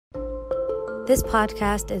This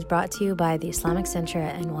podcast is brought to you by the Islamic Center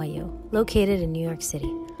at NYU, located in New York City.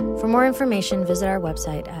 For more information, visit our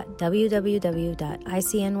website at www.icnyu.org.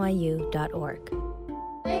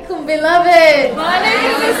 Alaikum, beloved.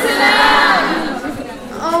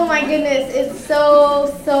 Oh my goodness, it's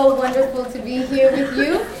so wonderful to be here with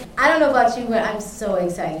you. I don't know about you, but I'm so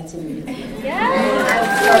excited to be with you. I'm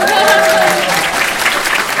so excited.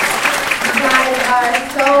 You guys are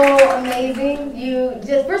so amazing. You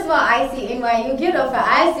just, first of all, ICNYU. Give it up for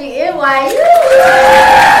ICNYU.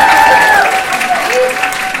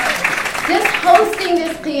 Just hosting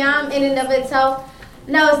this qiyam in and of itself.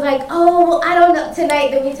 And I was like, I don't know. Tonight,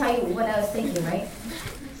 let me tell you what I was thinking, right?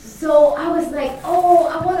 So I was like, I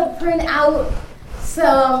want to print out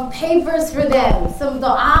some papers for them, some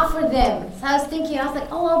dua for them. So I was thinking,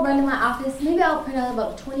 I'll run to my office. Maybe I'll print out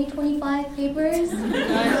about 25 papers.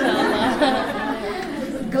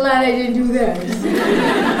 Glad I didn't do that.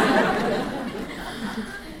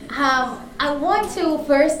 I want to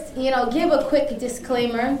first, give a quick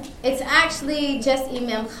disclaimer. It's actually just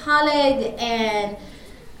Imam Khalid and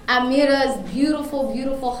Amira's beautiful,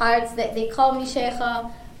 beautiful hearts that they call me Sheikha.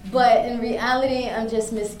 But in reality, I'm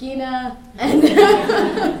just Miskina and,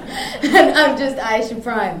 and I'm just Aisha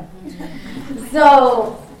Prime.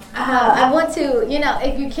 So I want to,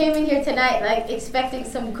 if you came in here tonight expecting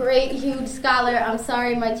some great, huge scholar, I'm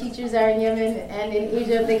sorry, my teachers are in Yemen and in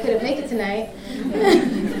Egypt. They couldn't make it tonight.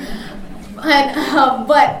 But I'm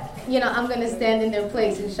going to stand in their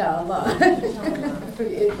place, inshallah.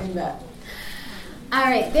 All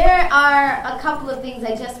right, there are a couple of things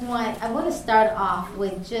I want to start off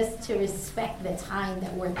with just to respect the time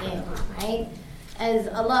that we're in, right? As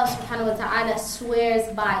Allah subhanahu wa ta'ala swears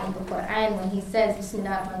by in the Quran when He says,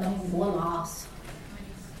 Bismillahir-Rahmanir-Rahim, wal-'asr,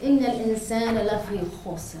 innal insana lafi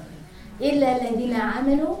khusr, illa alladhina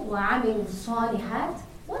amanu wa 'amilu s-salihat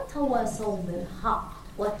wa tawasaw bil-haqq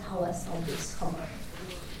wa tawasaw bis-sabr.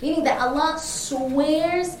 Meaning that Allah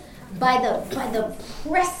swears by the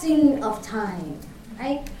pressing of time.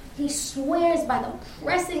 Right? He swears by the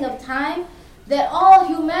pressing of time that all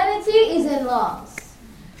humanity is in loss,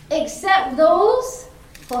 except those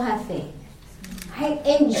who have faith, right?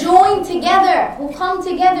 And join together, who come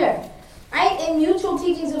together, right? In mutual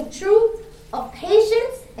teachings of truth, of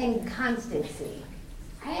patience, and constancy,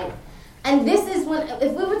 right? And this is when,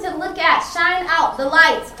 if we were to look at, shine out the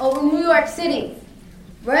lights over New York City,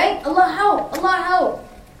 right? Allah help.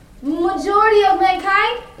 Majority of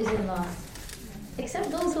mankind is in loss.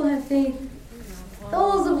 Except those who have faith.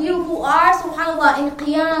 Those of you who are, subhanAllah, in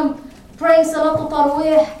qiyam, praying salatul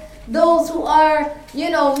tarawih, those who are,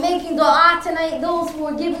 making dua tonight, those who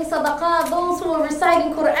are giving sadaqah, those who are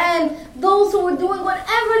reciting Quran, those who are doing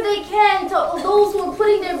whatever they can, those who are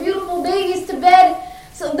putting their beautiful babies to bed.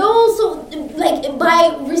 So those who,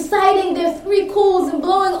 by reciting their 3 kuls and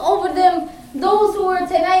blowing over them, those who are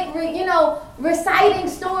tonight, reciting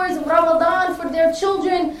stories of Ramadan for their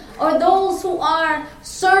children, or those who are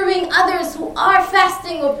serving others who are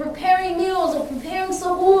fasting or preparing meals or preparing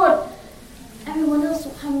suhoor. Everyone else,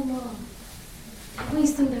 subhanAllah,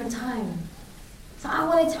 wasting their time. So I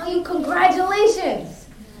want to tell you, congratulations.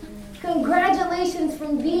 Congratulations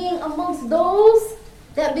from being amongst those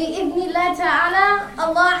that bi'idhnillah ta'ala,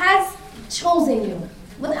 Allah has chosen you.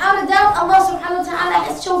 Without a doubt, Allah subhanahu wa ta'ala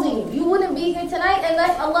has chosen you. You wouldn't be here tonight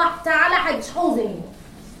unless Allah ta'ala had chosen you.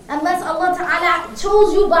 Unless Allah ta'ala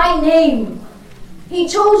chose you by name. He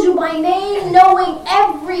chose you by name, knowing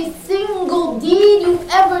every single deed you've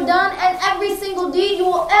ever done and every single deed you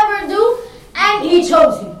will ever do. And He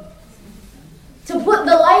chose you to put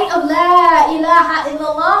the light of La ilaha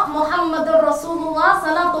illallah Muhammadur Rasulullah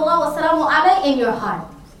salatullah wa salamu alayhi in your heart.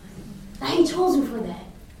 He chose you for that.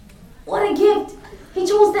 What a gift. He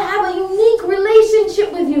chose to have a unique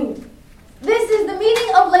relationship with you. This is the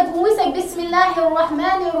meaning of when we say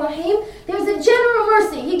Bismillahir-Rahmanir-Rahim, there's a general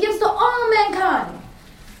mercy He gives to all mankind.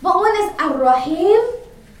 But when it's Ar-Rahim,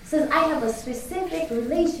 says I have a specific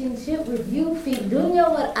relationship with you fi dunya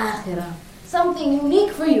wal akhirah. Something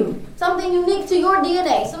unique for you. Something unique to your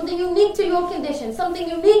DNA. Something unique to your condition. Something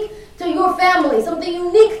unique to your family. Something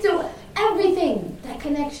unique to everything that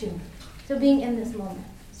connects you to being in this moment.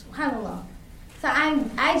 SubhanAllah. So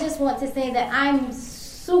I just want to say that I'm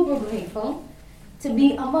super grateful to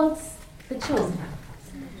be amongst the chosen.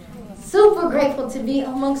 Super grateful to be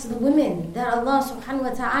amongst the women that Allah subhanahu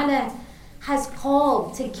wa ta'ala has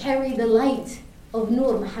called to carry the light of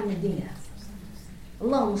Nur Muhammadiyah.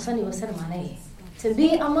 Allahumma salli wa sallam alayhi. To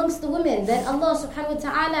be amongst the women that Allah subhanahu wa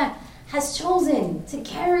ta'ala has chosen to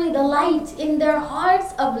carry the light in their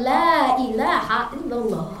hearts of La ilaha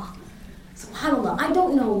illallah. SubhanAllah. I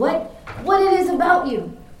don't know what it is about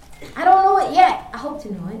you. I don't know it yet. I hope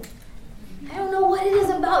to know it. I don't know what it is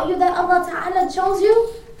about you that Allah Ta'ala chose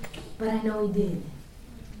you, but I know He did.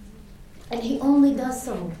 And He only does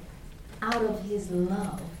so out of His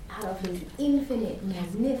love, out of His infinite,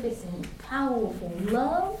 magnificent, powerful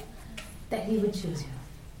love, that He would choose you.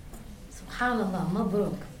 SubhanAllah,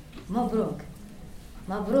 mabruk, mabruk,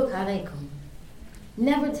 mabruk alaykum.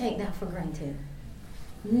 Never take that for granted.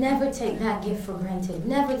 Never take that gift for granted.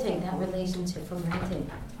 Never take that relationship for granted.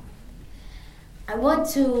 I want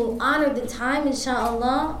to honor the time,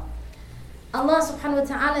 inshallah. Allah subhanahu wa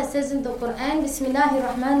ta'ala says in the Quran, Bismillahir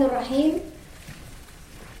Rahmanir Rahim,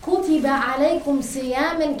 كُتِبَ عَلَيْكُمْ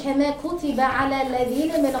صِيَامًا كَمَا كُتِبَ عَلَى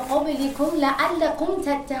الَّذِينَ مِنْ قَبْلِكُمْ لَعَلَّكُمْ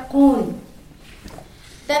تَتَّقُونَ.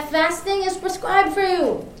 That fasting is prescribed for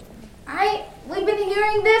you. Alright? We've been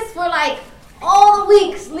hearing this for like all the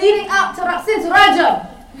weeks leading up to since Rajab.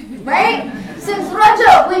 Right? Since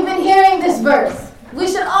Rajab, we've been hearing this verse. We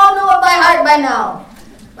should all know it by heart by now.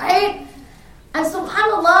 Right? And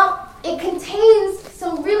subhanAllah, it contains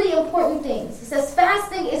some really important things. It says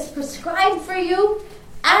fasting is prescribed for you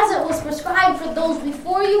as it was prescribed for those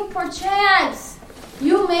before you. Perchance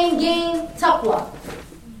you may gain taqwa.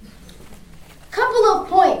 Couple of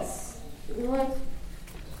points,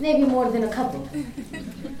 maybe more than a couple,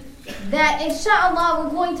 that inshallah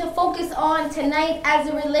we're going to focus on tonight as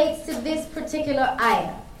it relates to this particular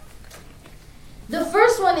ayah. The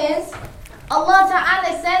first one is, Allah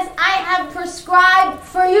Ta'ala says, I have prescribed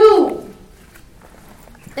for you.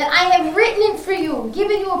 That I have written it for you,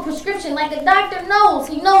 given you a prescription. Like a doctor knows,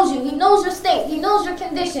 he knows you, he knows your state, he knows your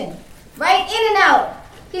condition. Right? In and out.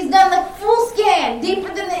 He's done the full scan, deeper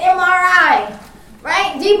than the MRI.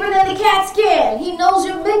 Right? Deeper than the CAT scan. He knows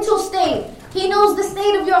your mental state. He knows the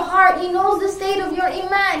state of your heart. He knows the state of your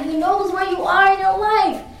iman. He knows where you are in your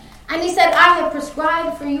life. And He said, I have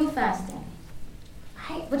prescribed for you fasting.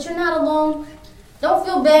 Right? But you're not alone. Don't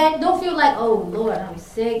feel bad. Don't feel like, oh Lord, I'm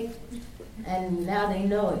sick. And now they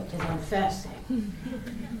know it because I'm fasting.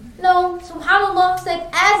 No, subhanAllah said,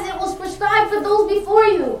 as it was prescribed for those before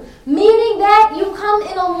you. Meaning that you come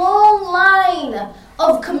in a long line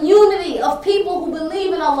of community, of people who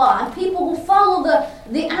believe in Allah, and people who follow the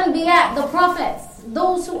Anbiya, the prophets,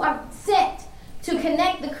 those who are sent to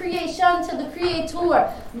connect the creation to the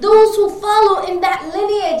Creator, those who follow in that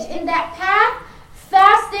lineage, in that path.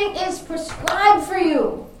 Fasting is prescribed for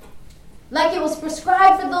you. Like it was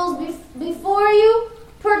prescribed for those before you,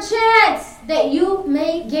 perchance that you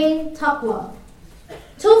may gain taqwa.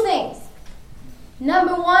 Two things.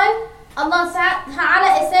 Number one, Allah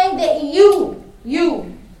Ta'ala is saying that you,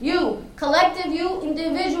 collective you,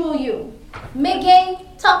 individual you, may gain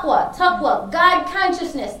taqwa, God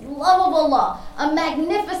consciousness, love of Allah, a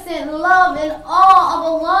magnificent love and awe of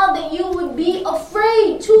Allah that you would be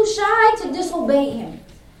afraid, too shy to disobey Him.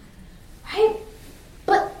 Right?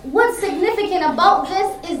 But what's significant about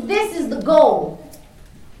this is the goal.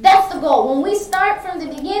 That's the goal. When we start from the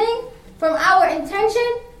beginning, from our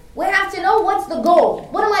intention, we have to know what's the goal.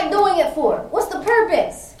 What am I doing it for? What's the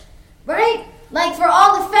purpose? Right? Like for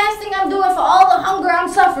all the fasting I'm doing, for all the hunger I'm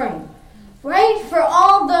suffering. Right? For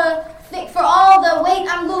all the weight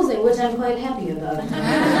I'm losing, which I'm quite happy about.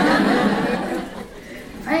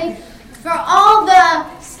 Right? For all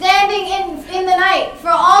the standing in the night, for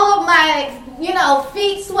all of my,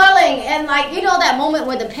 feet swelling, and that moment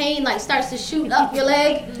where the pain starts to shoot up your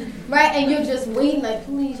leg, right? And you're just waiting,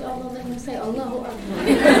 please, Allah, let me say Allahu Akbar.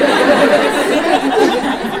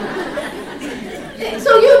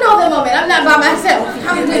 So you know the moment. I'm not by myself.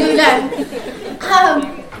 Alhamdulillah.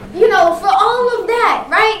 For all of that,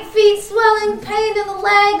 right? Feet swelling, pain in the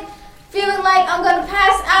leg, feeling like I'm gonna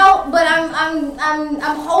pass out, but I'm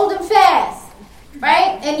holding fast,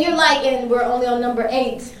 right? And you're and we're only on number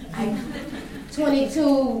 8.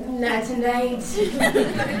 22, not tonight.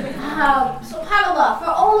 SubhanAllah, for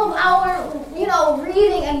all of our,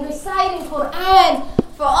 reading and reciting Quran,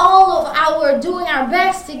 for all of our doing our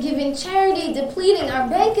best to give in charity, depleting our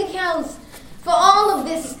bank accounts, for all of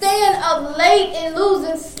this staying up late and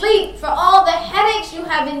losing sleep, for all the headaches you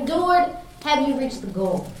have endured, have you reached the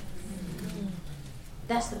goal?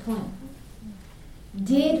 That's the point.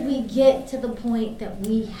 Did we get to the point that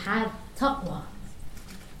we have taqwa?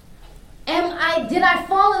 Did I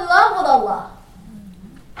fall in love with Allah?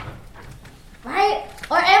 Right?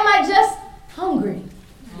 Or am I just hungry?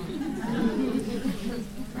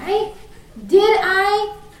 Right? Did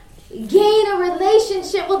I gain a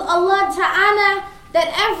relationship with Allah Ta'ala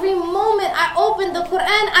that every moment I open the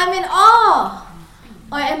Quran, I'm in awe?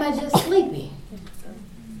 Or am I just sleepy?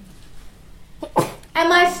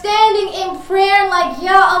 Am I standing in prayer like,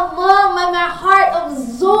 Ya Allah, my heart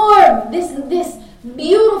absorbed this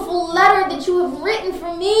beautiful letter that you have written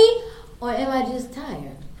for me, or am I just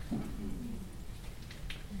tired?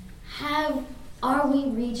 Are we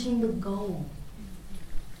reaching the goal?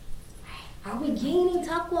 Are we gaining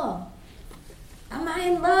taqwa? Am I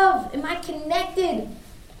in love? Am I connected?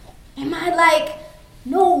 Am I like,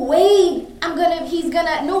 no way he's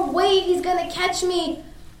gonna catch me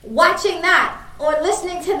watching that or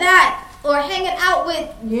listening to that or hanging out with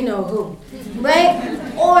you know who, right?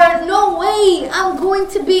 Or no way I'm going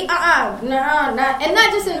to be and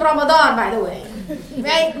not just in Ramadan, by the way,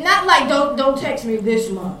 right? Not like don't text me this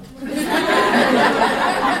month,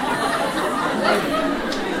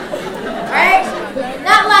 right?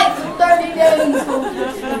 Not like 30 days.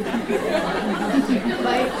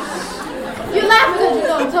 Like, you laugh because you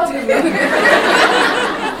know what I'm talking about.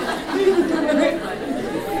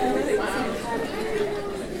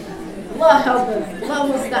 Allah help us. Allah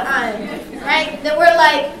musta'an. Right? That we're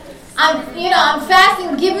like, I'm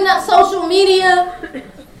fasting, giving up social media,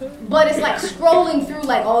 but it's like scrolling through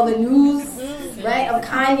like all the news, right? Of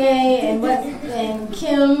Kanye and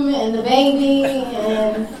Kim and the baby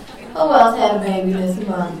and who else had a baby this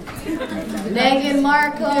month? Meghan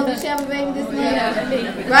Markle, did she have a baby this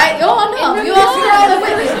month? Right? You all know. You all scrolling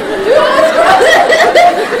with it. You all scrolling.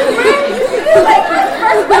 Like,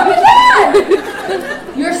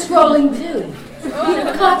 you're scrolling too.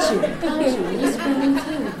 Caught you. You're scrolling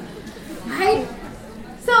too. Right?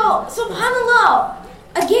 So, subhanAllah,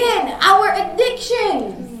 again, our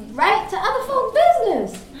addiction, right, to other folk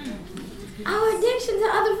business. Our addiction to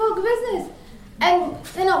other folk business. And,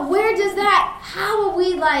 where does that, how are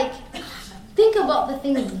we like, think about the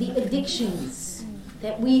things, the addictions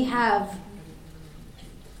that we have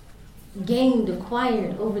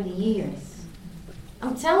acquired over the years.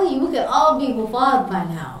 I'm telling you, we could all be hufad by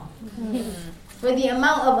now. For the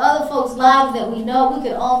amount of other folks' lives that we know, we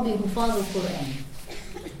could all be hufad of Quran.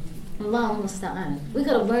 Allah musta'an. We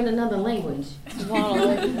could have learned another language.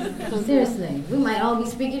 Seriously, we might all be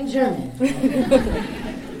speaking German.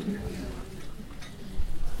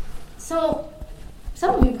 So,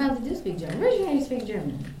 some of you probably do speak German. Raise your hand, you speak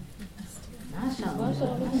German. MashaAllah.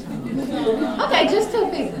 Okay, just 2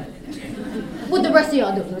 people. What the rest of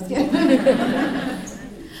y'all do?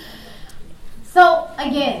 So,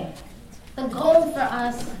 again, the goal for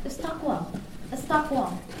us is taqwa. It's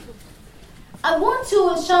taqwa. I want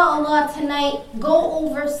to, inshallah, tonight go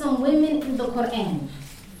over some women in the Quran.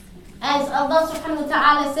 As Allah subhanahu wa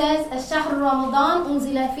ta'ala says, الشهر رمضان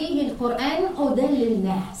أنزل فيه القرآن هدى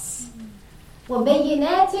للناس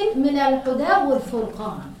وبينات من الهدى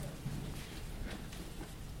والفرقان.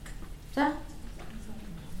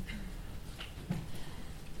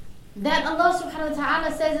 That Allah subhanahu wa ta'ala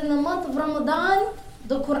says in the month of Ramadan,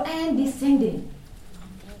 the Quran descended.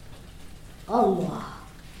 Allah.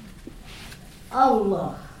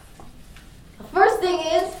 The first thing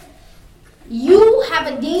is, you have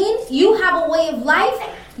a deen, you have a way of life,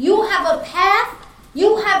 you have a path,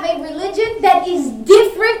 you have a religion that is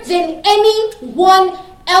different than anyone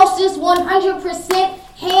else's 100%,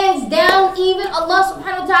 hands down. Even Allah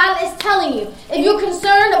subhanahu wa ta'ala is telling you, if you're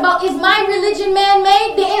concerned about is my religion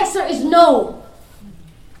man-made, the answer is no.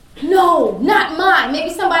 No, not mine.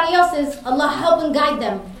 Maybe somebody else's. Allah help and guide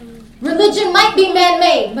them. Religion might be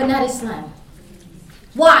man-made, but not Islam.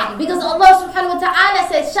 Why? Because Allah subhanahu wa ta'ala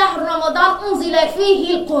says, شهر رمضان أنزل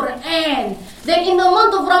فيه القرآن. That in the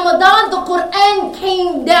month of Ramadan, the Quran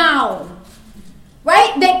came down.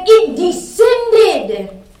 Right? That it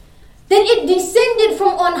descended. That it descended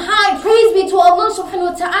from on high. Praise be to Allah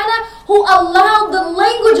subhanahu wa ta'ala, who allowed the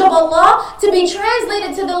language of Allah to be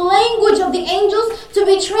translated to the language of the angels, to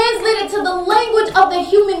be translated to the language of the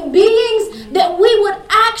human beings, that we would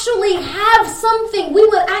actually have something. We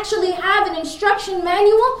would actually have an instruction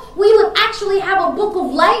manual. We would actually have a book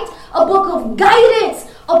of light, a book of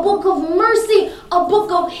guidance, a book of mercy, a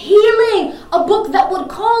book of healing, a book that would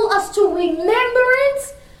call us to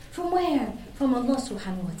remembrance. From where? From Allah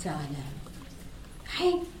subhanahu wa ta'ala.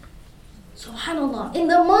 Right? Subhanallah. In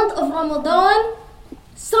the month of Ramadan,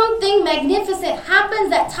 something magnificent happens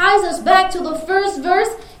that ties us back to the first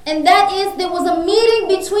verse, and that is there was a meeting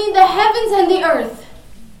between the heavens and the earth.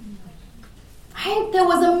 Right? There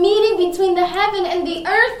was a meeting between the heaven and the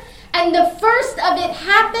earth, and the first of it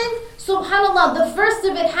happened, subhanallah, the first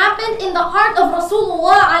of it happened in the heart of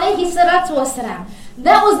Rasulullah alayhi salatu wasalam.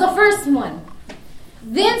 That was the first one.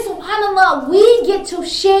 Then, subhanallah, we get to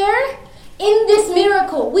share in this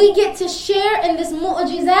miracle. We get to share in this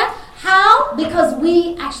mu'jizat. How? Because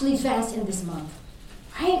we actually fast in this month.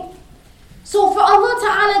 Right? So for Allah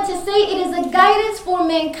Ta'ala to say it is a guidance for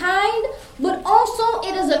mankind, but also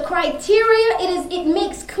it is a criteria, it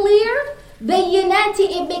makes clear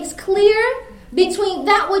it makes clear between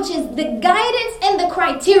that which is the guidance and the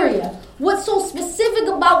criteria. What's so specific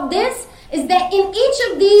about this is that in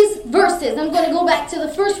each of these verses, I'm going to go back to the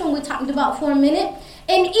first one we talked about for a minute.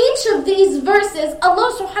 In each of these verses,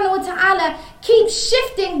 Allah subhanahu wa ta'ala keeps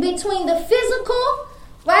shifting between the physical,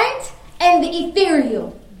 right, and the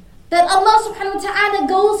ethereal. That Allah subhanahu wa ta'ala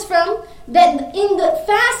goes from that in the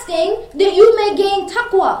fasting that you may gain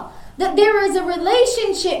taqwa. That there is a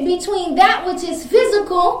relationship between that which is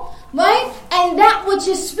physical, right, and that which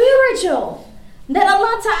is spiritual. That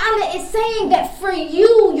Allah Ta'ala is saying that for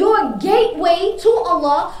you, your gateway to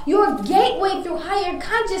Allah, your gateway through higher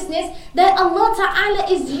consciousness, that Allah Ta'ala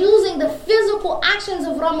is using the physical actions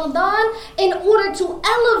of Ramadan in order to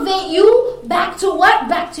elevate you back to what?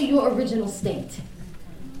 Back to your original state.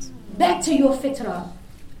 Back to your fitrah.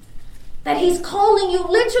 That He's calling you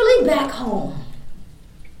literally back home.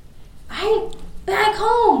 Right? Back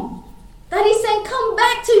home. That He's saying, come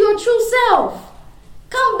back to your true self.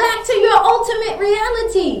 Come back to your ultimate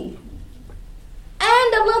reality.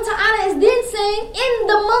 And Allah Ta'ala is then saying, in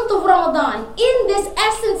the month of Ramadan, in this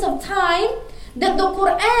essence of time, that the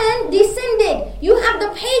Quran descended. You have the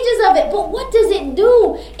pages of it, but what does it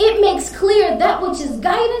do? It makes clear that which is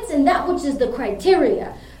guidance and that which is the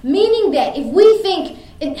criteria. Meaning that if we think,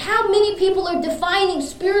 how many people are defining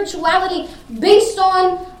spirituality based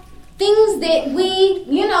on things that we,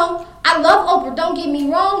 I love Oprah, don't get me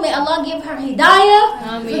wrong. May Allah give her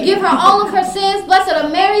hidayah, forgive her all of her sins. Blessed are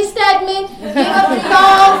Mary Stedman, give her the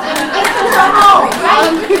dolls, and send her home, right?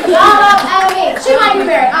 She might be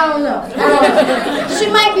married, I don't know. She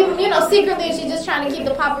might be, secretly she's just trying to keep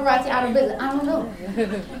the paparazzi out of business. I don't know.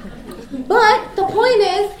 But the point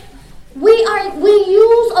is, we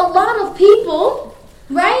use a lot of people,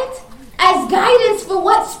 right, as guidance for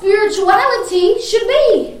what spirituality should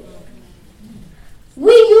be.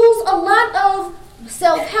 We use a lot of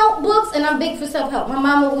self-help books, and I'm big for self-help. My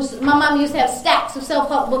mom used to have stacks of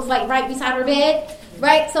self-help books like right beside her bed,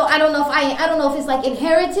 right? So I don't know if it's like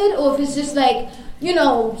inherited or if it's just like,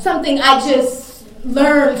 something I just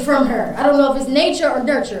learned from her. I don't know if it's nature or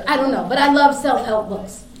nurture. I don't know, but I love self-help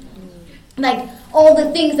books. Like all the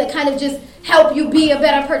things that kind of just help you be a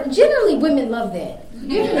better person. Generally, women love that.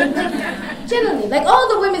 Generally, like all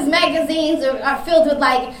the women's magazines are filled with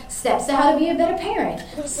like steps to how to be a better parent,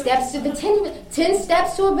 steps to the 10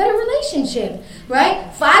 steps to a better relationship,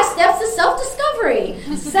 right? 5 steps to self-discovery,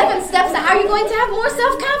 7 steps to how you're going to have more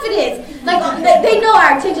self-confidence. Like they know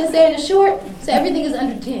our attention span is short, so everything is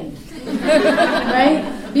under 10, right?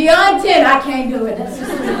 Beyond 10, I can't do it. That's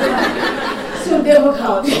just too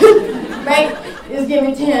difficult, right? Just give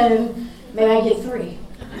me 10, maybe I get 3.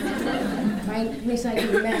 Right? At least I can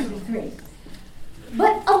imagine 3.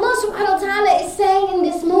 But Allah subhanahu wa ta'ala is saying in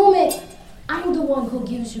this moment, I'm the one who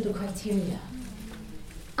gives you the criteria.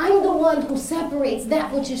 I'm the one who separates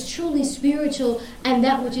that which is truly spiritual and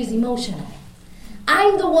that which is emotional.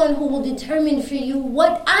 I'm the one who will determine for you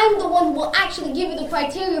I'm the one who will actually give you the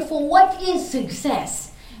criteria for what is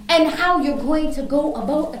success and how you're going to go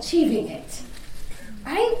about achieving it.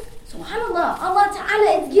 Right? SubhanAllah, Allah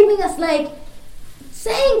Ta'ala is giving us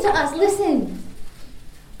saying to us, listen,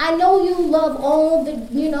 I know you love all the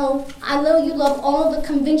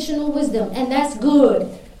conventional wisdom, and that's good,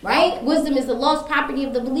 right? Wisdom is the lost property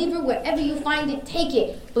of the believer. Wherever you find it, take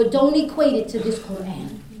it, but don't equate it to this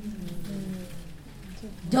Quran.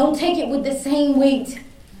 Don't take it with the same weight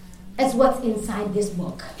as what's inside this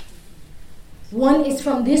book. One is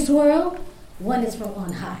from this world, one is from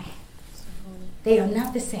on high. They are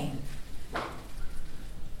not the same.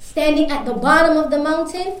 Standing at the bottom of the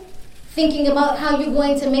mountain, thinking about how you're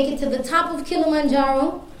going to make it to the top of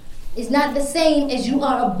Kilimanjaro is not the same as you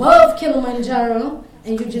are above Kilimanjaro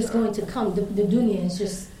and you're just going to come. The dunya is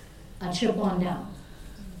just a trip on down.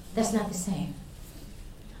 That's not the same.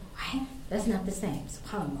 Right? That's not the same.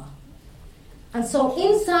 SubhanAllah. And so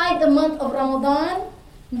inside the month of Ramadan,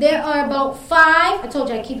 there are about 5, I told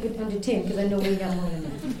you I keep it under 10 because I know we got more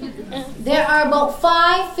than that. There are about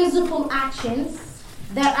 5 physical actions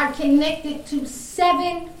that are connected to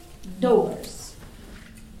 7 doors.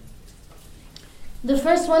 The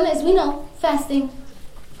first one, as we know, fasting.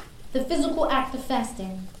 The physical act of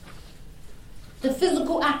fasting. The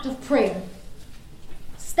physical act of prayer.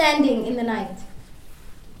 Standing in the night.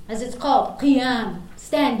 As it's called, qiyam,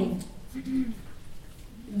 standing.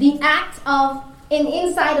 The act of, and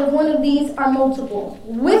inside of one of these are multiple.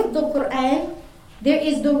 With the Quran, there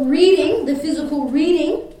is the reading, the physical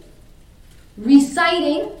reading,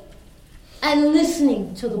 reciting, and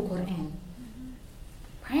listening to the Quran.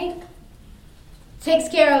 Right? Takes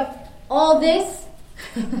care of all this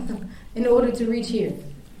in order to reach here.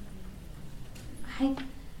 Right?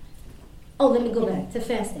 Oh, let me go back to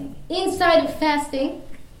fasting. Inside of fasting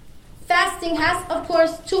has, of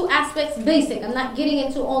course, two aspects, basic. I'm not getting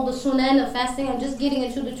into all the sunan of fasting. I'm just getting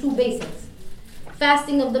into the two basics.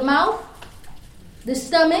 Fasting of the mouth, the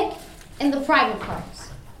stomach, and the private parts.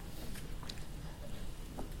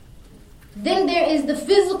 Then there is the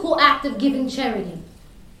physical act of giving charity.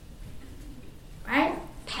 Right?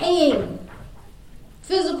 Paying.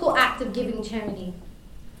 Physical act of giving charity.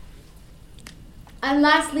 And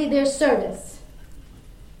lastly, there's service.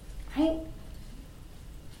 Right?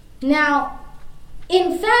 Now,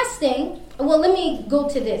 in fasting, well, let me go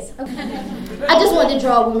to this. Okay. I just wanted to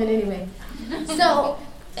draw a woman anyway. So,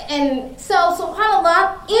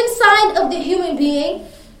 subhanAllah, inside of the human being,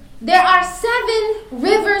 there are 7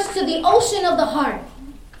 rivers to the ocean of the heart.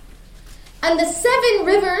 And the 7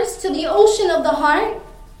 rivers to the ocean of the heart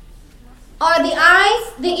are the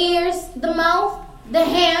eyes, the ears, the mouth, the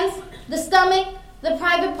hands, the stomach, the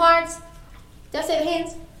private parts. Did I say the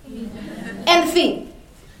hands? And the feet.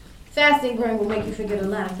 Fasting, brain will make you forget a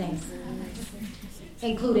lot of things,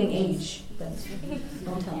 including age. But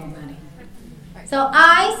don't tell nobody. So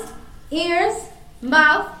eyes, ears,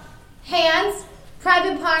 mouth, hands,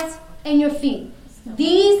 private parts, and your feet.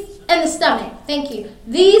 These, and the stomach. Thank you.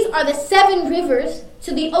 These are the 7 rivers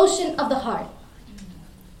to the ocean of the heart.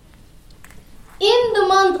 In the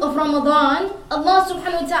month of Ramadan, Allah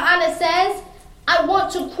subhanahu wa ta'ala says, I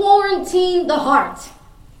want to quarantine the heart.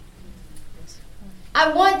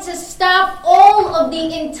 I want to stop all of the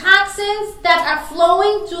intoxins that are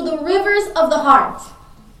flowing to the rivers of the heart.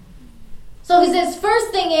 So he says, first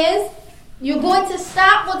thing is, you're going to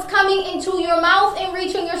stop what's coming into your mouth and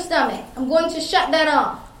reaching your stomach. I'm going to shut that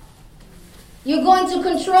off. You're going to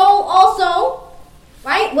control also,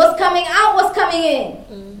 right, what's coming out, what's coming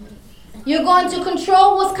in. You're going to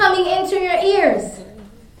control what's coming into your ears.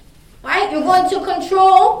 Right? You're going to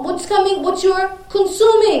control what's coming, what you're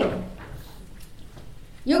consuming.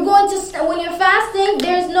 You're going to, when you're fasting,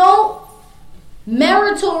 there's no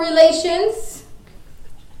marital relations.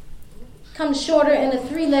 Comes shorter in a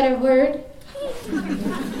 3-letter word.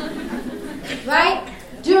 Right?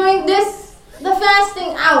 During the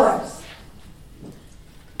fasting hours.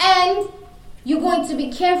 And you're going to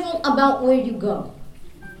be careful about where you go.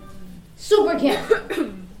 Super careful.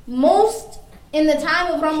 In the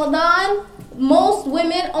time of Ramadan, most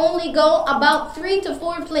women only go about 3 to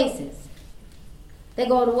 4 places. They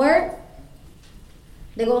go to work,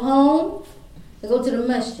 they go home, they go to the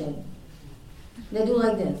masjid. They do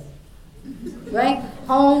like this. Right?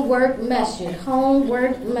 Home, work, masjid. Home,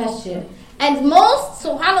 work, masjid. And most,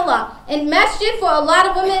 subhanAllah, in masjid for a lot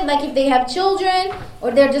of women, like if they have children,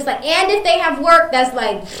 or they're just like, and if they have work, that's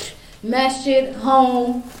like masjid,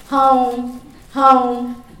 home, home,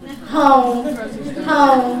 home, home,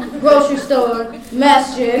 home, grocery store,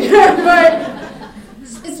 masjid.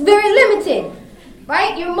 It's very limited.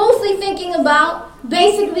 Right? You're mostly thinking about,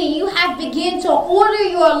 basically, you have begun to order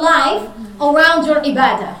your life around your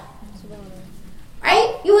ibadah.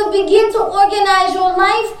 Right? You have begun to organize your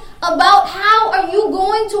life about how are you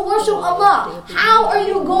going to worship Allah? How are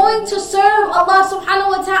you going to serve Allah subhanahu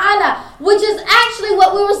wa ta'ala? Which is actually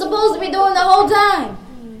what we were supposed to be doing the whole time.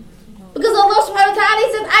 Because Allah subhanahu wa ta'ala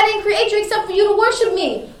says, I didn't create you except for you to worship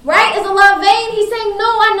me. Right? Is Allah vain? He's saying,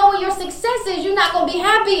 no, I know what your success is. You're not going to be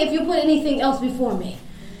happy if you put anything else before me.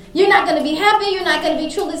 You're not going to be happy. You're not going to be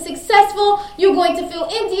truly successful. You're going to feel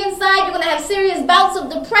empty inside. You're going to have serious bouts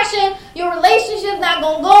of depression. Your relationship's not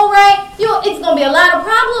going to go right. It's going to be a lot of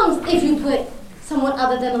problems if you put someone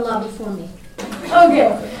other than Allah before me.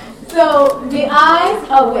 Okay. So the eyes,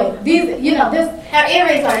 oh wait, these, her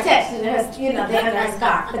earrings are attached to her, they're under her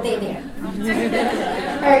scarf, but they're there.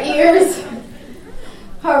 Her ears,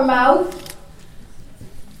 her mouth.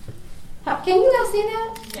 Can you guys see that?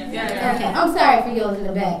 Yeah. Okay, I'm sorry for y'all in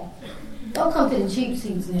the back. Don't come to the cheap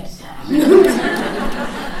seats next time.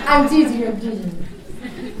 I'm teasing you.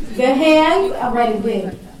 The hands are ready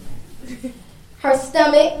big. Her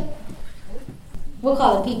stomach, we'll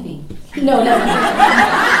call it pee-pee. No.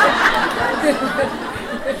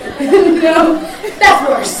 No, that's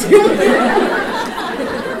worse.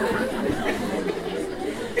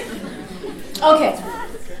 Okay.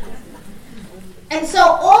 And so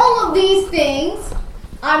all of these things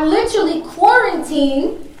are literally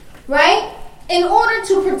quarantined, right, in order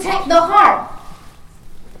to protect the heart.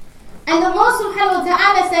 And Allah subhanahu wa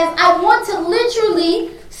ta'ala says, I want to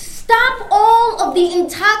literally stop all of the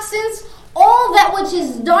intoxins, all that which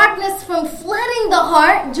is darkness from flooding the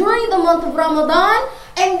heart during the month of Ramadan.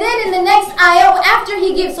 And then in the next ayah, after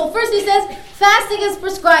he gives, so first he says, fasting is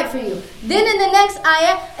prescribed for you. Then in the next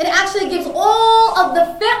ayah, it actually gives all of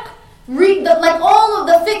the fiqh, read all of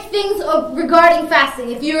the thick things regarding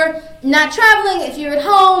fasting. If you're not traveling, if you're at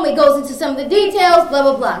home, it goes into some of the details, blah,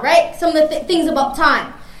 blah, blah, right? Some of the things about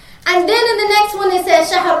time. And then in the next one it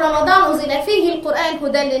says, شهر رمضان أنزل فيه القرآن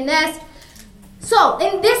هدى للناس. So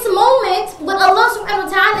in this moment, what Allah subhanahu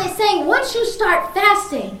wa ta'ala is saying, once you start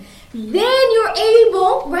fasting, then you're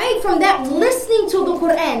able, right, from that listening to the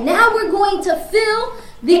Quran. Now we're going to fill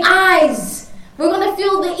the eyes. We're going to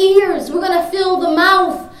fill the ears. We're going to fill the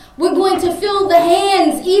mouth. We're going to fill the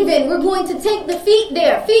hands even. We're going to take the feet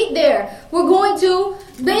there. We're going to,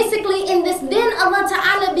 basically in this, then Allah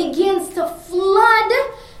Ta'ala begins to flood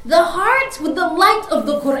the heart with the light of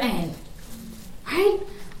the Quran. Right?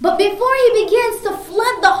 But before he begins to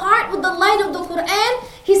flood the heart with the light of the Quran,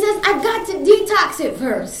 he says, I've got to detox it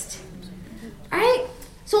first. Right?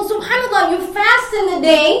 So subhanAllah, you fast in the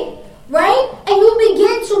day, right? And you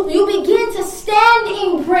begin to stand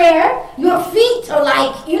in prayer. Your feet are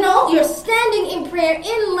you're standing in prayer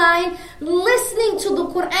in line, listening to the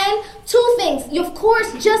Quran. Two things. Of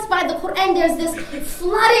course, just by the Quran, there's this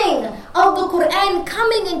flooding of the Quran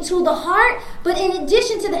coming into the heart. But in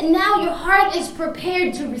addition to that, now your heart is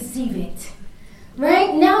prepared to receive it.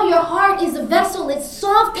 Right? Now your heart is a vessel. It's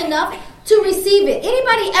soft enough to receive it.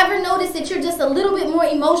 Anybody ever notice that you're just a little bit more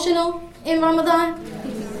emotional in Ramadan?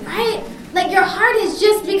 Right? Like your heart has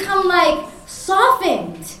just become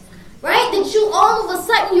softened. Right? That you all of a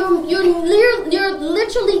sudden you're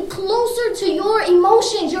literally closer to your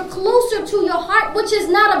emotions. You're closer to your heart, which is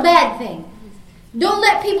not a bad thing. Don't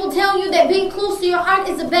let people tell you that being close to your heart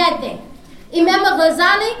is a bad thing. Imam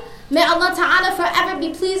al-Ghazali, may Allah Ta'ala forever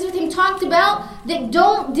be pleased with him, talked about that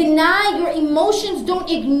don't deny your emotions, don't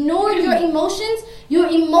ignore your emotions. Your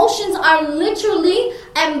emotions are literally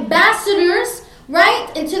ambassadors, right?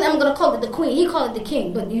 I'm going to call it the queen. He called it the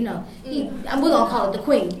king, but we're going to call it the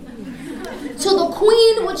queen. So the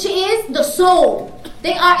queen, which is the soul,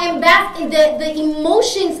 they are the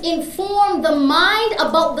emotions inform the mind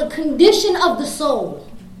about the condition of the soul.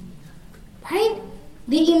 Right?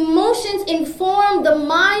 The emotions inform the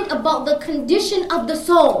mind about the condition of the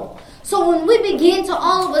soul. So when we begin to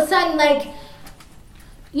all of a sudden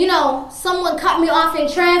someone cut me off in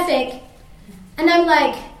traffic, and I'm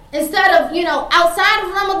like, instead of, outside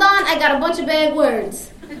of Ramadan, I got a bunch of bad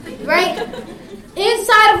words. Right?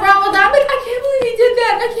 Inside of Ramadan, I'm like, I can't believe he did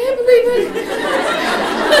that. I can't believe it.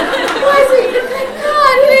 Why is he? Thank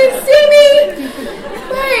God, he didn't see me.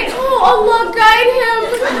 Right. Oh, Allah guide him.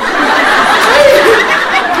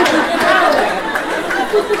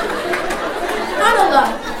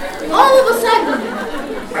 SubhanAllah. All of a sudden,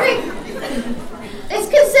 right?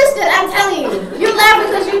 It's consistent, I'm telling you. You're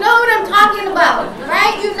laughing because you know what I'm talking about.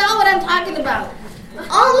 Right? You know what I'm talking about.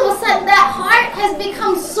 All of a sudden, that heart has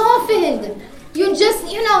become softened. You just,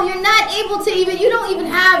 you're not able to you don't even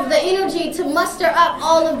have the energy to muster up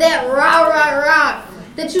all of that rah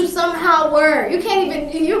that you somehow were.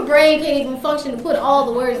 Your brain can't even function to put all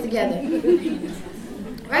the words together.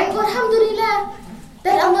 Right? Well, alhamdulillah,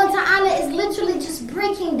 that Allah Ta'ala is literally just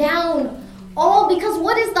breaking down all, because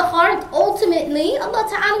what is the heart ultimately? Allah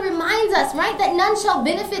Ta'ala reminds us, right, that none shall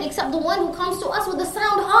benefit except the one who comes to us with a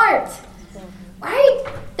sound heart. Right?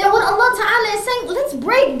 That what Allah Ta'ala is saying, let's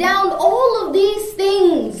break down all of these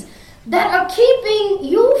things that are keeping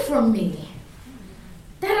you from me.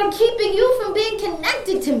 That are keeping you from being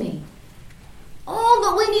connected to me. All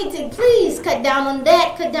that we need to, please cut down on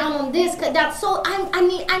that, cut down on this, cut down. So I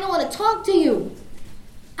don't want to talk to you.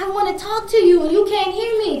 I want to talk to you and you can't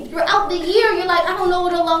hear me. Throughout the year, you're like, I don't know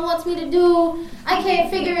what Allah wants me to do. I can't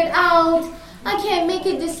figure it out. I can't make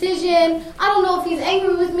a decision. I don't know if He's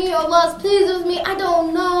angry with me or Allah's pleased with me. I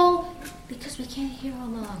don't know. Because we can't hear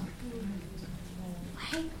Allah.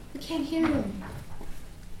 Right? We can't hear Him.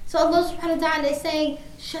 So Allah subhanahu wa ta'ala is saying,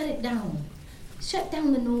 shut it down. Shut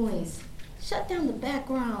down the noise. Shut down the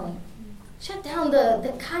background. Shut down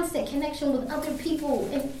the constant connection with other people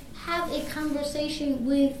and have a conversation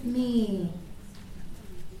with me.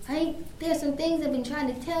 Right? There's some things I've been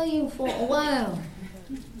trying to tell you for a while.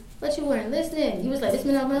 But you weren't listening. You was like,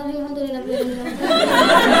 Bismillah, alhamdulillah. I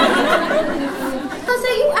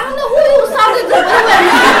don't know who you was talking to.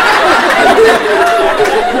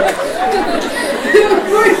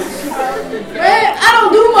 Right? I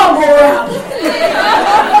don't do mumble rap.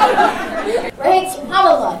 Right?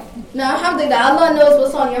 SubhanAllah. Now, alhamdulillah, Allah knows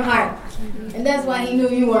what's on your heart. And that's why He knew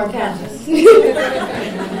you weren't conscious.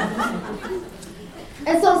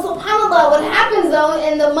 And so, SubhanAllah, what happens though,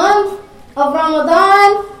 in the month of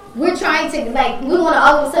Ramadan, we're trying to, we want to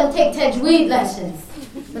all of a sudden take tajweed lessons.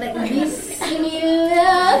 We're like,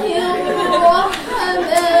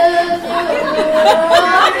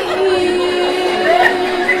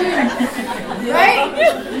 Bismillahirrahmanirrahim. Right?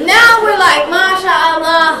 Now we're like,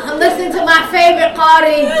 MashaAllah, I'm listening to my favorite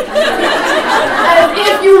Qari. As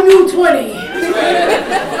if you knew 20.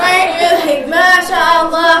 Right? You're like,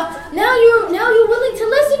 MashaAllah. Now you're willing to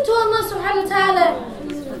listen to Allah subhanahu wa ta'ala.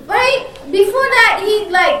 Right? Before that, he's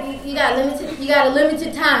like, you got a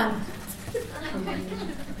limited time.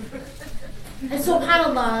 And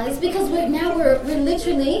subhanAllah, it's because we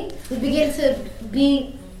begin to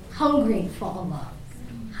be hungry for Allah.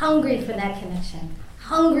 Hungry for that connection.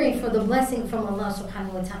 Hungry for the blessing from Allah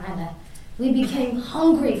subhanahu wa ta'ala. We became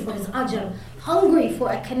hungry for His ajr. Hungry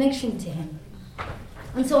for a connection to Him.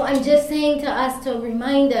 And so I'm just saying to us to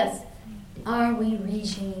remind us, are we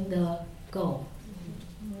reaching the goal?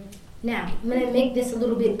 Now, I'm going to make this a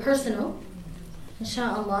little bit personal.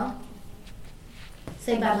 Inshallah.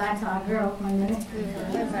 Say bye-bye to our girl for a minute.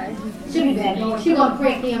 Bye-bye. She'll be back. She's going to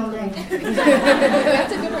break me on that.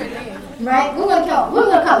 That's a good name. Right? We're going to call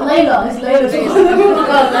Layla. It's Layla. We're going to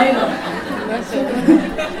call Layla.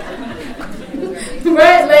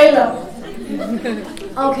 Right, Layla?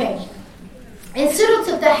 Okay. In Surah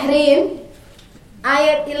Al-Tahrim,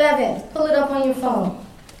 Ayat 11. Pull it up on your phone.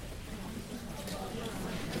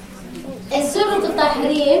 In Surah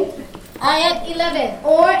Al-Tahrim, Ayat 11.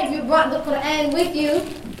 Or if you brought the Quran with you,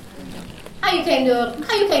 how you came to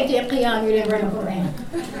Qiyam, you didn't bring the Quran.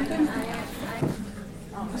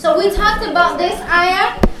 So we talked about this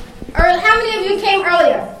ayah. How many of you came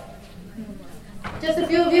earlier? Just a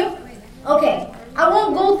few of you? Okay. I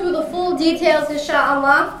won't go through the full details,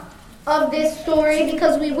 inshallah, of this story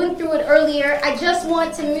because we went through it earlier. I just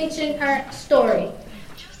want to mention her story.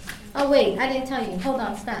 Oh wait, I didn't tell you. Hold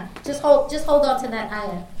on, stop. Just hold on to that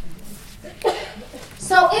ayah.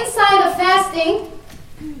 So inside of fasting,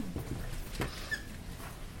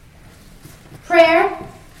 prayer,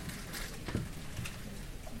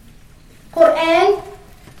 Quran,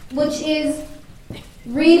 which is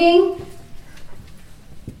reading,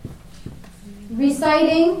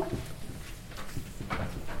 reciting,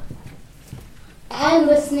 and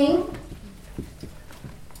listening,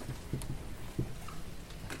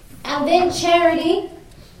 and then charity,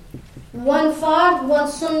 one fard, one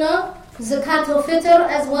sunnah, zakat al-fitr,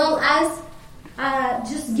 as well as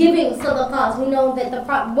just giving sadaqahs. We know that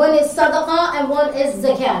one is sadaqah and one is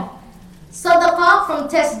zakat. Sadaqah from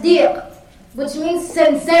tasdeeq, which means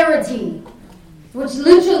sincerity, which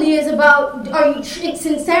literally is about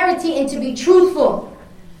sincerity and to be truthful,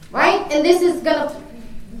 right? And this is gonna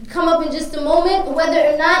come up in just a moment. Whether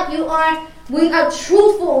or not we are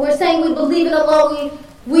truthful. We're saying we believe in Allah.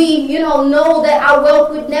 We know that our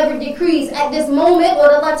wealth would never decrease. At this moment,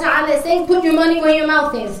 what Allah Ta'ala is saying, put your money where your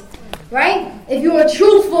mouth is, right? If you are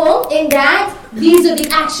truthful in that, these are the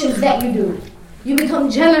actions that you do. You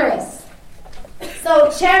become generous.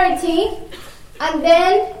 So charity, and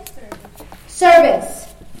then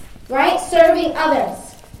service, right? Serving others.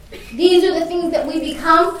 These are the things that we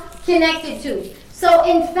become connected to. So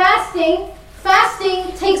in fasting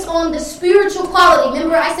takes on the spiritual quality.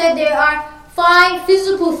 Remember I said there are 5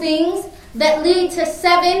 physical things that lead to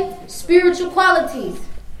 7 spiritual qualities.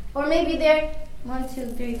 Or maybe they're 1,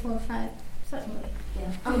 2, 3, 4, 5. Something like that.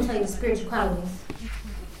 Yeah, I'm going to tell you the spiritual qualities.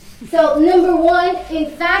 So number 1,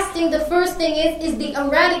 in fasting, the first thing is the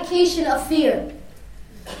eradication of fear.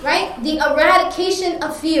 Right? The eradication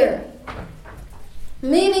of fear.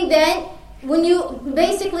 Meaning that when you,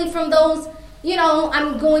 basically from those,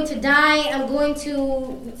 I'm going to die, I'm going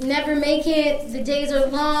to never make it, the days are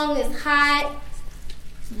long, it's hot,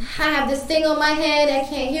 I have this thing on my head, I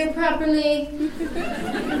can't hear properly,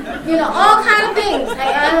 all kind of things.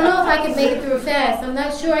 I don't know if I can make it through a fast. I'm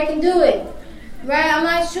not sure I can do it. Right? I'm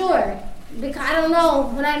not sure. Because I don't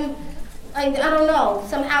know. I don't know.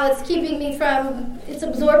 Somehow it's keeping me from, it's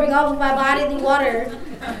absorbing all of my bodily water.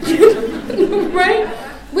 Right?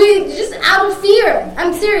 We just out of fear.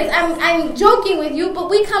 I'm serious. I'm joking with you, but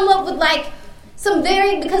we come up with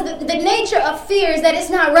because the nature of fear is that it's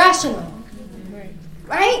not rational.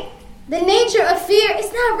 Right? The nature of fear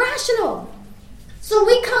is not rational. So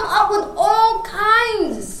we come up with all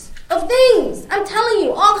kinds of things. I'm telling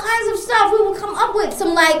you, all kinds of stuff. We will come up with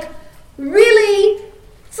some things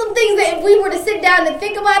that if we were to sit down and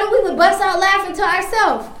think about it, we would bust out laughing to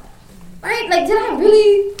ourselves. Right? Did I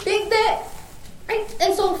really think that? Right?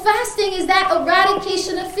 And so fasting is that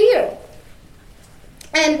eradication of fear.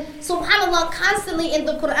 And subhanAllah, constantly in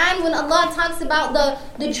the Quran, when Allah talks about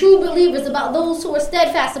the true believers, about those who are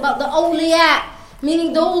steadfast, about the awliya,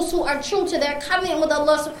 meaning those who are true to their covenant with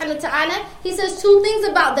Allah subhanahu wa ta'ala, He says 2 things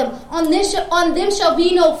about them. On them shall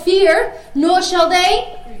be no fear, nor shall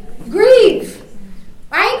they grieve.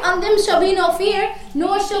 Right? On them shall be no fear,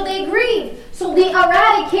 nor shall they grieve. So the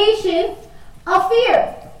eradication of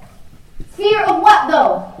fear. Fear of what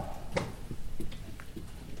though?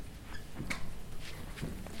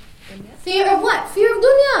 Fear of what? Fear of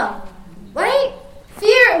dunya, right?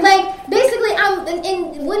 Fear, like basically,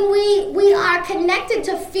 when we are connected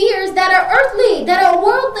to fears that are earthly, that are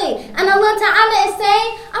worldly, and Allah Ta'ala is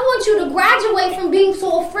saying, I want you to graduate from being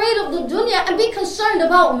so afraid of the dunya and be concerned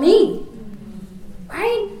about me,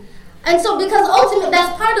 right? And so, because ultimately,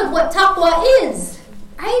 that's part of what taqwa is,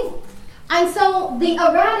 right? And so, the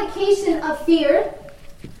eradication of fear,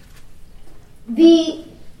 the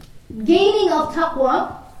gaining of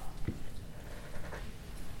taqwa,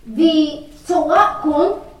 the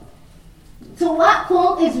tawakkul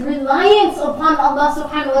is reliance upon Allah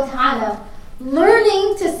subhanahu wa ta'ala.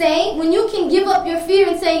 Learning to say, when you can give up your fear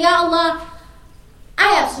and say, Ya Allah,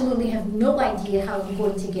 I absolutely have no idea how I'm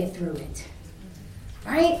going to get through it.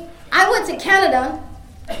 Right? I went to Canada,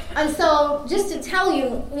 and so just to tell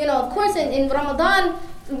you, of course in Ramadan,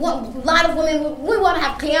 a lot of women, we want to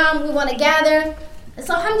have qiyam, we want to gather. And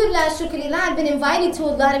so alhamdulillah, shukrillah, I've been invited to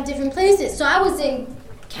a lot of different places. So I was in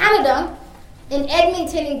Canada, in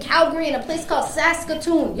Edmonton, in Calgary, in a place called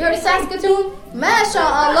Saskatoon. You heard of Saskatoon?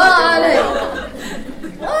 MashaAllah.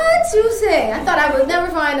 What you say? I thought I would never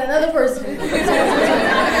find another person.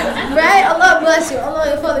 Right? Allah bless you. Allah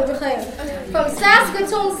yafadhi bi khair. From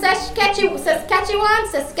Saskatoon,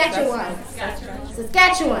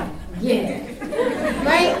 Saskatchewan. Yeah.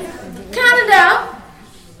 Right? Canada.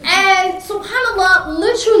 And subhanAllah,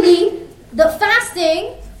 literally, the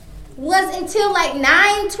fasting was until like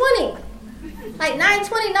 9:20. Like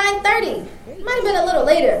 9:20, 9:30. It might have been a little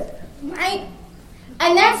later, right?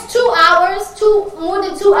 And that's 2 hours, more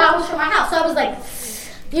than 2 hours from my house. So I was like,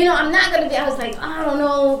 I'm not going to be, I was like, I don't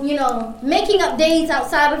know, making up days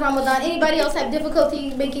outside of Ramadan. Anybody else have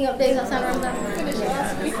difficulty making up days outside of Ramadan?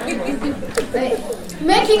 Right.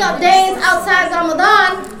 Making up days outside of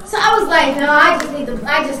Ramadan. So I was like, no, I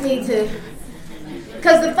just need to,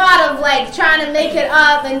 because the thought of like trying to make it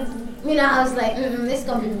up and, I was like, it's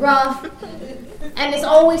going to be rough. And it's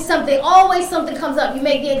always something comes up. You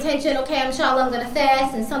make the intention, okay, inshallah, I'm going to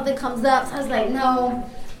fast, and something comes up. So I was like, no,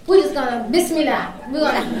 we're just going to bismillah. We're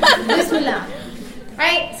going to bismillah.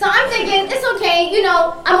 Right? So I'm thinking, it's okay,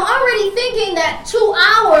 I'm already thinking that 2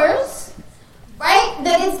 hours, right,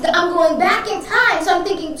 I'm going back in time. So I'm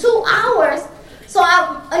thinking 2 hours. So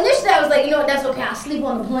initially I was like, that's okay, I'll sleep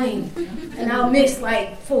on the plane. And I'll miss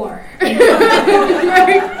like 4. Right?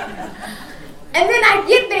 And then I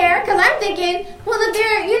get there, because I'm thinking, well, if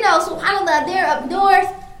they're, subhanAllah, they're up north.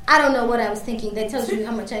 I don't know what I was thinking. That tells you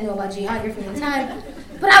how much I know about geography and time.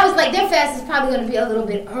 But I was like, their fast is probably going to be a little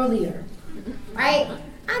bit earlier. Right?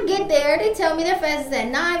 I get there, they tell me their fast is at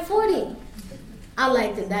 9:40. I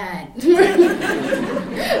like to die.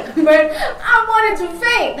 But I wanted to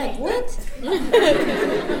faint. Like, what?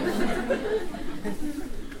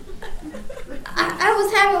 I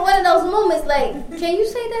was having one of those moments like, can you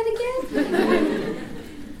say that again?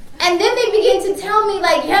 And then they begin to tell me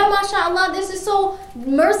like, yeah, mashallah, this is so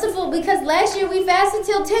merciful because last year we fasted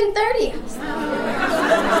till 10:30.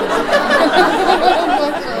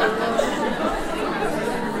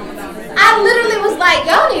 I literally was like,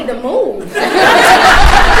 y'all need to move.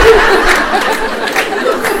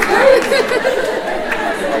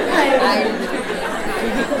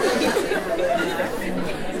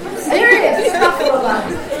 Serious.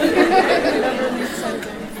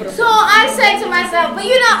 So I said to myself, but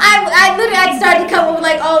I started to come up with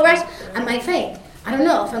like, oh, Rush, I might faint. I don't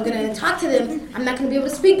know if I'm going to talk to them. I'm not going to be able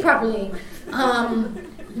to speak properly.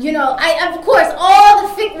 Of course, all the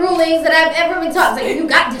fiqh rulings that I've ever been taught, like, you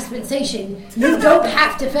got dispensation. You don't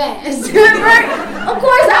have to fast. Of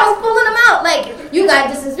course, I was pulling them out. Like, you got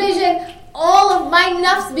dispensation. All of my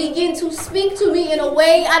nafs begin to speak to me in a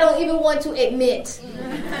way I don't even want to admit.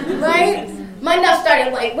 Right? My nafs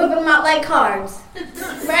started like whipping them out like cards.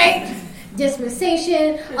 Right?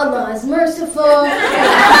 Dispensation, Allah is merciful. You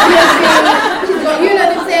know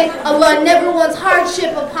what I'm saying? Allah never wants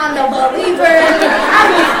hardship upon the believer.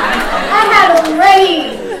 I had them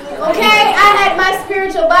ready. Okay? I had my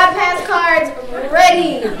spiritual bypass cards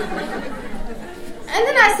ready. And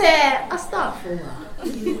then I said, astaghfirullah.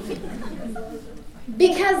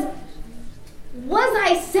 Because was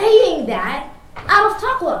I saying that out of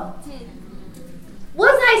taqwa?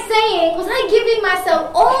 Was I giving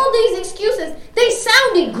myself all these excuses? They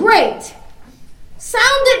sounded great.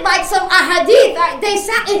 Sounded like some ahadith.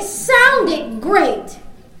 It sounded great.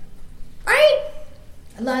 Right?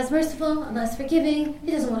 Allah is merciful. Allah is forgiving.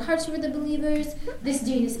 He doesn't want hardship with the believers. This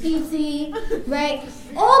deen is easy. Right?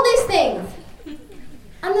 All these things.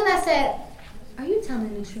 And then I said, are you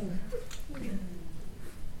telling the truth?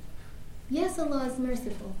 Yes, Allah is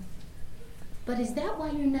merciful. But is that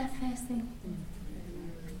why you're not fasting?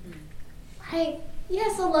 Right?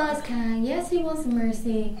 Yes, Allah is kind. Yes, He wants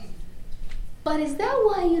mercy. But is that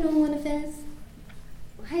why you don't want to fast?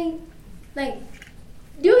 Right? Like,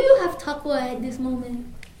 do you have taqwa at this moment?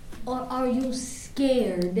 Or are you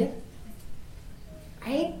scared,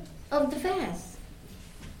 right, of the fast?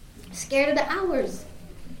 Scared of the hours?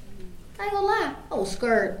 I ain't gonna lie. Oh,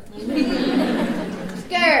 scared.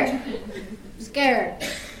 Scared.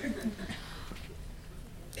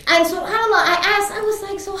 And subhanAllah, I was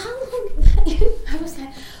like, so how long? I was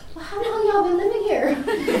like, well, how long y'all been living here?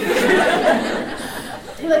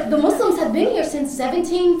 Like, the Muslims have been here since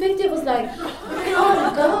 1750. It was like, oh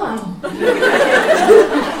my God.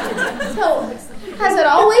 So, has it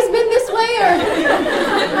always been this way,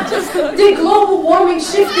 or did global warming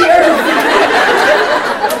shift the earth?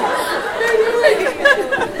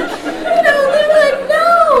 They're like,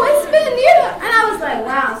 no, it's been, and I was like,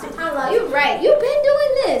 wow, subhanAllah, you're right. You've been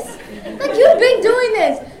doing this. Like, you've been doing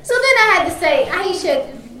this. So then I had to say, Aisha,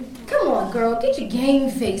 come on, girl, get your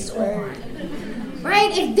game face on.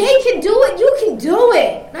 Right? If they can do it, you can do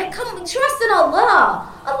it. Like, come on, trust in Allah.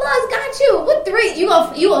 Allah's got you. What 3? You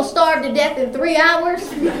gonna starve to death in 3 hours?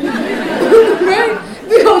 Right?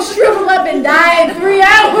 You gonna shrivel up and die in 3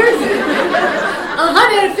 hours?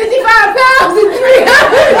 155 pounds in 3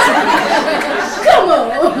 hours? Come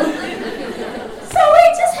on. So we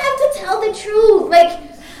just have to tell the truth. Like,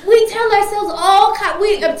 we tell ourselves all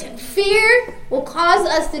fear will cause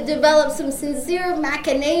us to develop some sincere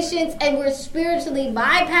machinations, and we're spiritually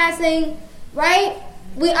bypassing, right?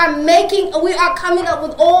 We are coming up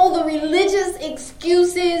with all the religious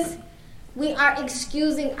excuses. We are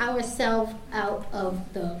excusing ourselves out of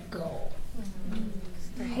the goal.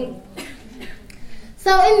 Right?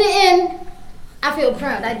 So in the end, I feel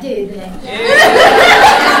proud. I did that.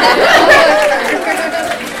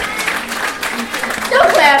 Don't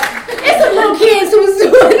clap. It's some little kids who was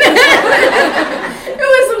doing that. It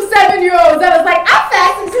was some 7-year-olds that was like, I'm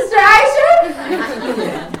fasting, Sister Aisha.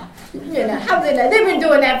 They've been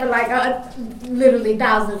doing that for like literally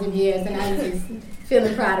thousands of years, and I'm just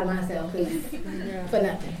feeling proud of myself for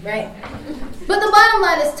nothing, right? But the bottom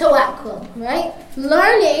line is tawakkul, right?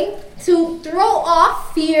 Learning to throw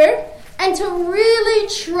off fear and to really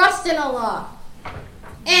trust in Allah.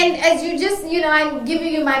 And as I'm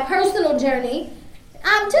giving you my personal journey,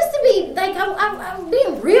 just to be like, I'm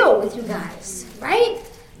being real with you guys, right?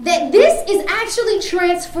 That this is actually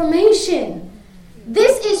transformation.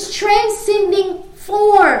 This is transcending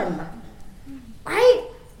form, right?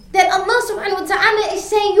 That Allah subhanahu wa ta'ala is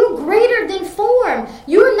saying you're greater than form.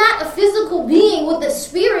 You're not a physical being with a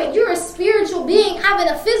spirit. You're a spiritual being having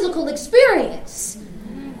a physical experience,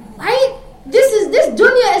 right? This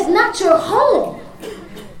dunya is not your home.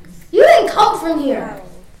 You didn't come from here.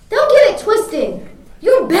 Don't get it twisted.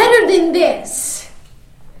 You're better than this,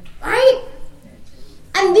 right?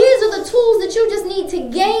 And these are the tools that you just need to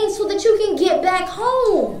gain so that you can get back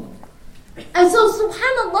home. And so,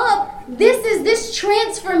 subhanAllah, this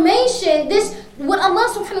transformation, what Allah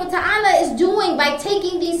subhanahu wa ta'ala is doing by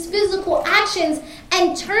taking these physical actions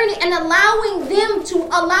and turning and allowing them to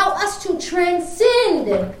allow us to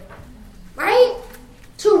transcend, right?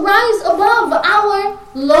 To rise above our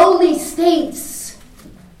lowly states,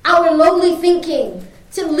 our lowly thinking,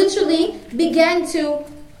 to literally begin to,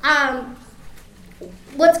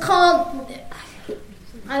 what's called,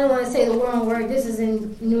 I don't want to say the wrong word, this is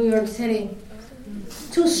in New York City,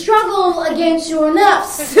 to struggle against your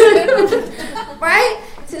nafs, right?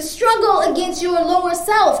 To struggle against your lower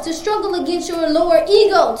self, to struggle against your lower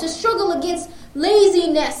ego, to struggle against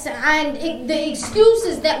laziness and the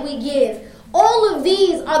excuses that we give. All of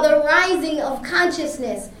these are the rising of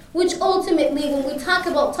consciousness, which ultimately, when we talk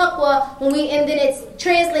about taqwa, and then it's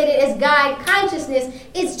translated as guide consciousness,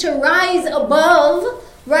 it's to rise above,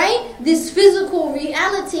 right, this physical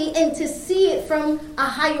reality and to see it from a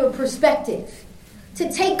higher perspective,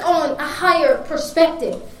 to take on a higher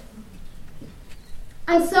perspective.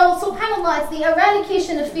 And so, subhanAllah, it's the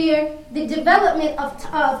eradication of fear, the development of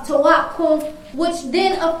tawakkul, which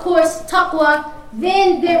then, of course, taqwa.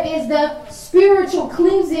 Then there is the spiritual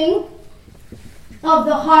cleansing of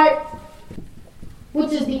the heart,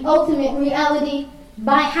 which is the ultimate reality.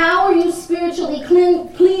 By how are you spiritually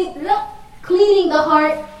cleaning the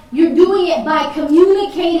heart? You're doing it by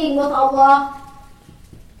communicating with Allah.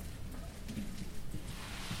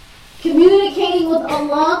 Communicating with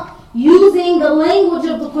Allah using the language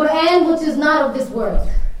of the Quran, which is not of this world.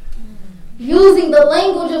 Using the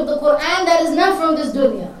language of the Quran that is not from this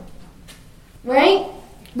dunya. Right?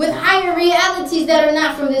 with higher realities that are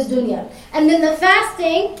not from this dunya. And then the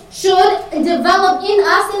fasting should develop in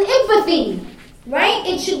us an empathy, right?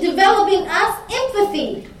 It should develop in us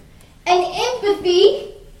empathy. And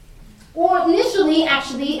empathy, or initially,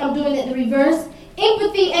 actually, I'm doing it the reverse,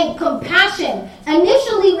 empathy and compassion.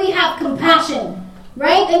 Initially, we have compassion,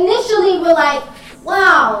 right? Initially, we're like,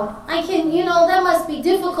 wow, I can, that must be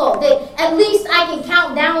difficult. That at least I can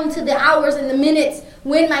count down to the hours and the minutes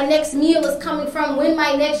when my next meal is coming from, when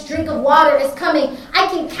my next drink of water is coming. I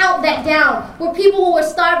can count that down. Where people who are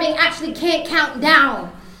starving actually can't count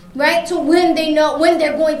down, right? To when they know when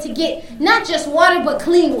they're going to get not just water, but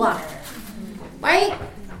clean water, right?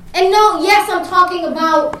 And no, yes, I'm talking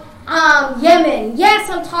about Yemen. Yes,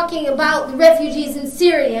 I'm talking about the refugees in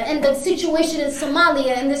Syria and the situation in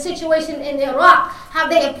Somalia and the situation in Iraq, how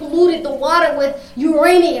they have polluted the water with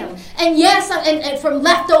uranium. And yes, and from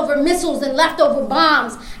leftover missiles and leftover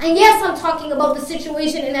bombs. And yes, I'm talking about the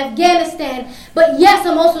situation in Afghanistan. But yes,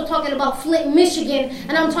 I'm also talking about Flint, Michigan.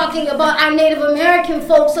 And I'm talking about our Native American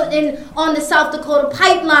folks on the South Dakota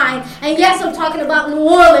pipeline. And yes, I'm talking about New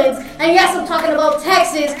Orleans. And yes, I'm talking about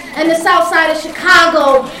Texas and the south side of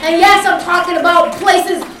Chicago. And yes, I'm talking about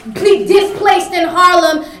places displaced in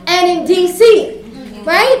Harlem and in D.C.,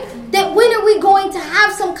 right? That when are we going to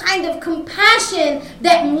have some kind of compassion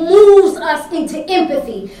that moves us into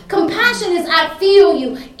empathy? Compassion is I feel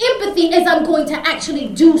you. Empathy is I'm going to actually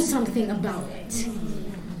do something about it,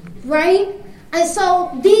 right? And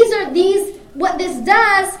so what this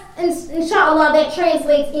does, inshallah, that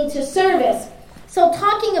translates into service. So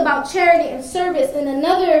talking about charity and service in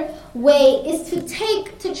another way is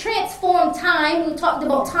to transform time. We talked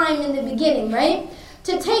about time in the beginning, right?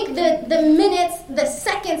 To take the minutes, the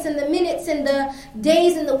seconds and the minutes and the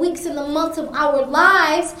days and the weeks and the months of our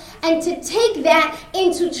lives, and to take that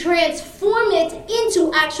and to transform it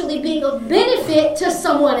into actually being of benefit to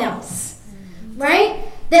someone else, right?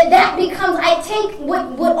 That becomes, I take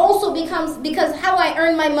what also becomes, because how I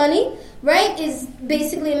earn my money, right, is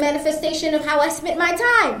basically a manifestation of how I spent my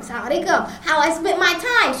time. That's how they go. How I spent my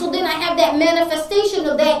time. So then I have that manifestation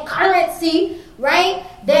of that currency, right?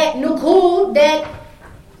 That nukud, that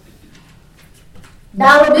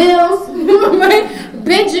dollar bills, right?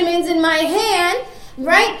 Benjamins in my hand,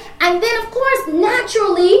 right? And then, of course,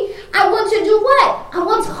 naturally, I want to do what? I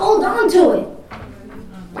want to hold on to it,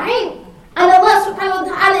 right? And Allah subhanahu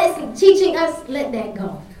wa ta'ala is teaching us, let that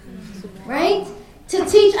go, right? To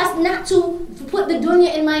teach us not to put the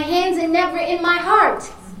dunya in my hands and never in my heart.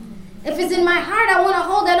 If it's in my heart, I want to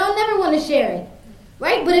hold it. I don't never want to share it,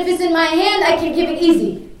 right? But if it's in my hand, I can give it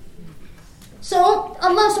easy. So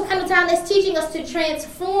Allah subhanahu wa ta'ala is teaching us to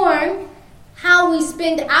transform how we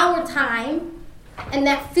spend our time and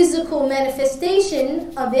that physical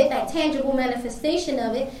manifestation of it, that tangible manifestation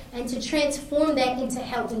of it, and to transform that into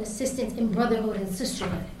help and assistance and brotherhood and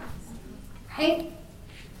sisterhood. Right?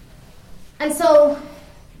 And so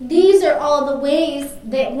these are all the ways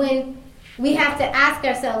that when we have to ask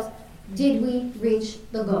ourselves, did we reach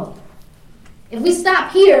the goal? If we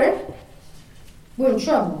stop here, we're in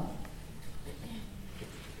trouble.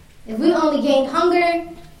 If we only gained hunger,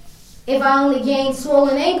 if I only gained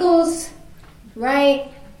swollen ankles,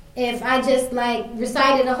 right? If I just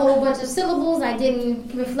recited a whole bunch of syllables, I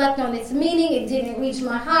didn't reflect on its meaning, it didn't reach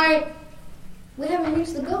my heart, we haven't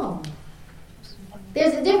reached the goal.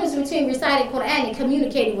 There's a difference between reciting Quran and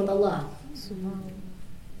communicating with Allah.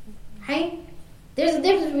 Right? There's a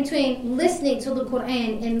difference between listening to the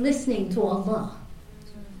Quran and listening to Allah.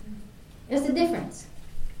 There's a difference.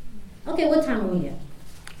 Okay, what time are we at?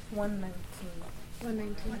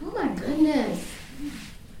 119. Oh my goodness.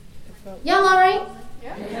 Y'all all right?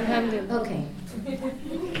 Yeah. Okay.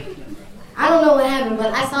 I don't know what happened,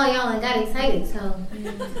 but I saw y'all and got excited, so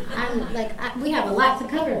we have a lot to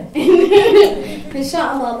cover.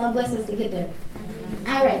 Inshallah, Allah bless us to get there.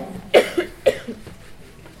 All right.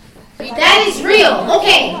 That is real.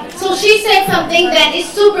 Okay, so she said something that is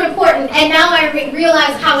super important, and now I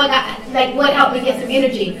realize how I got, what helped me get some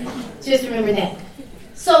energy. Just remember that.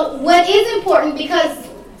 So what is important, because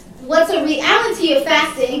what's a reality of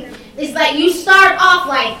fasting is you start off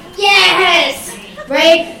yes,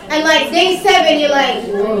 right? And day 7, you're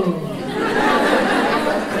whoa.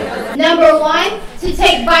 Number 1, to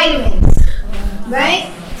take vitamins,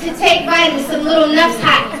 right? To take vitamins, some little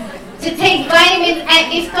nafhat. To take vitamins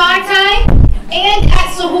at iftar time and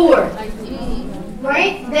at suhoor,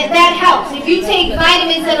 right? That helps. If you take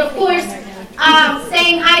vitamins, and of course,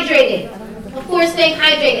 staying hydrated. Of course, staying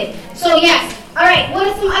hydrated. So yes. All right. What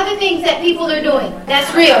are some other things that people are doing?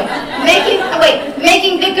 That's real.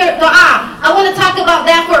 Making dhikr, dua. I want to talk about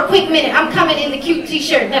that for a quick minute. I'm coming in the cute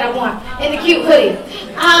t-shirt that I want, in the cute hoodie.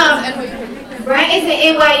 Right? It's an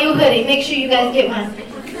NYU hoodie. Make sure you guys get one.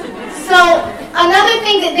 So, another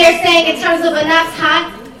thing that they're saying in terms of a nafs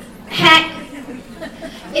hack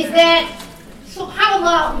is that,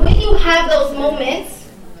 subhanAllah, when you have those moments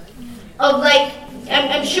of like,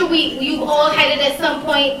 I'm sure you've all had it at some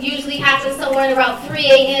point, usually happens somewhere around 3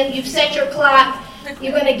 a.m. You've set your clock,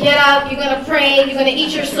 you're going to get up, you're going to pray, you're going to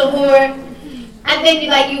eat your suhoor, and then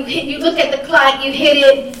you look at the clock, you hit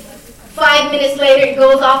it, 5 minutes later it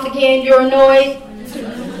goes off again, you're annoyed.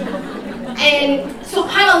 And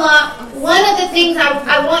subhanAllah, one of the things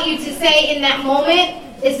I want you to say in that moment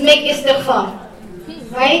is make istighfar,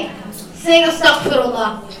 right? Saying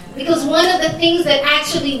astaghfirullah. Because one of the things that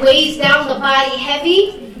actually weighs down the body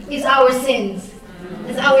heavy is our sins,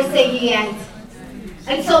 is our sayyiyat.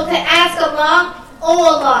 And so to ask Allah, oh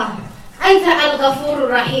Allah, Anta al-Ghafur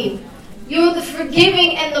rahim, you're the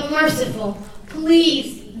forgiving and the merciful.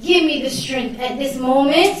 Please give me the strength at this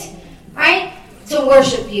moment, right, to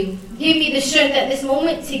worship you. Give me the strength at this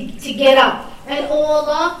moment to get up. And oh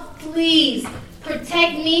Allah, please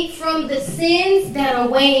protect me from the sins that are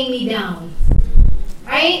weighing me down.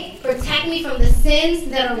 Right? Protect me from the sins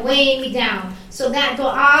that are weighing me down. So that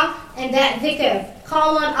dua and that dhikr,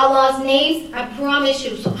 call on Allah's names, I promise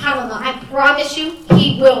you, subhanAllah, I promise you,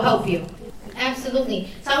 He will help you. Absolutely.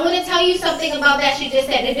 So I want to tell you something about that she just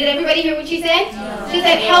said. Did everybody hear what she said? She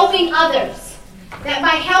said helping others. That by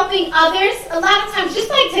helping others, a lot of times, just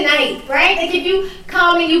like tonight, right? Like if you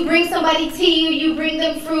come and you bring somebody tea, or you bring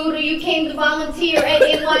them fruit, or you came to volunteer at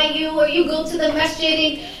NYU, or you go to the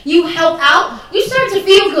masjid and you help out, you start to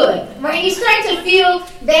feel good, right? You start to feel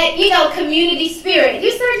that, community spirit.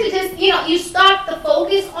 You start to just, you start to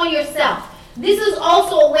focus on yourself. This is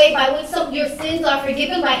also a way by which some of your sins are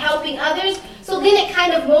forgiven by helping others. So then it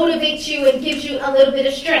kind of motivates you and gives you a little bit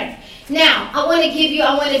of strength. Now, I want to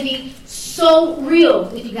be so real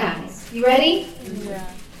with you guys. You ready? Yeah.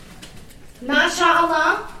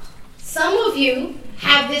 MashaAllah, some of you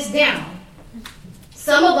have this down.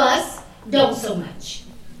 Some of us don't so much.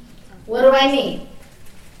 What do I mean?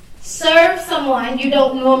 Serve someone you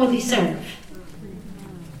don't normally serve.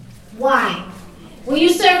 Why? When you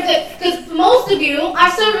serve them, because most of you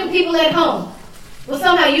are serving people at home. Well,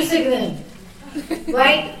 somehow you sick of them.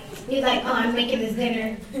 Right? You're like, oh, I'm making this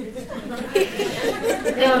dinner.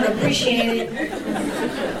 They don't appreciate it.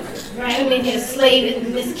 Right? I'm in here slaving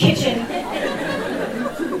in this kitchen.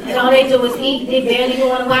 And all they do is eat. They barely even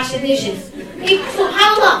want to wash the dishes.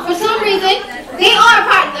 SubhanAllah, for some reason, they are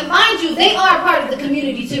part of, mind you, they are part of the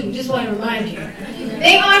community too. Just want to remind you.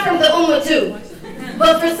 They are from the Ummah too.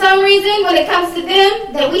 But for some reason, when it comes to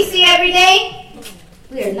them, that we see every day,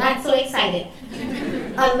 we are not so excited.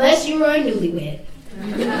 Unless you are a newlywed.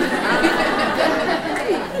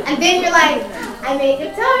 And then you're like, I made the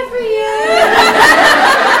time for you.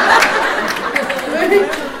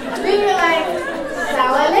 Then you're like,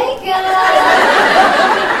 Assalamu alaikum.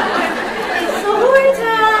 It's suhoor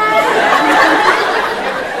time.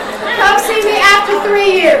 Come see me after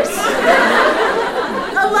 3 years.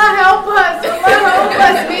 Allah help us. Allah help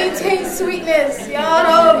us maintain sweetness. Ya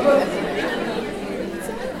Rabb.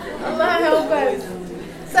 Allah help us.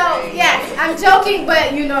 So, yes, I'm joking, but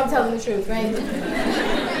I'm telling the truth, right?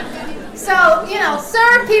 So,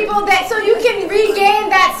 serve people so you can regain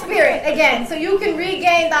that spirit again. So you can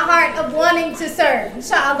regain the heart of wanting to serve,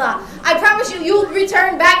 inshallah. I promise you, you'll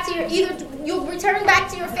return back to your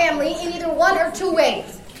family in either one or two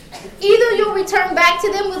ways. Either you'll return back to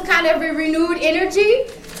them with kind of a renewed energy,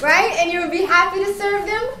 right? And you'll be happy to serve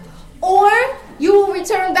them. Or you will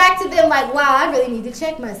return back to them like, wow, I really need to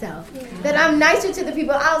check myself. Yeah. That I'm nicer to the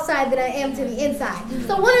people outside than I am to the inside.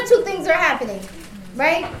 So one or two things are happening,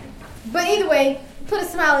 right? But either way, put a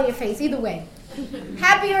smile on your face, either way.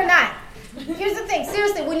 Happy or not. Here's the thing,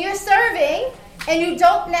 seriously, when you're serving and you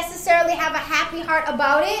don't necessarily have a happy heart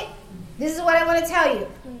about it, this is what I want to tell you.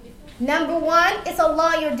 Number one, it's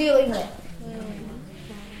Allah you're dealing with.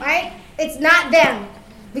 Right? It's not them.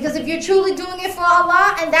 Because if you're truly doing it for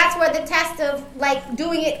Allah, and that's where the test of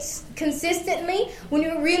doing it consistently, when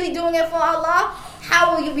you're really doing it for Allah,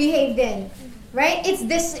 how will you behave then? Right? It's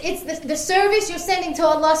the service you're sending to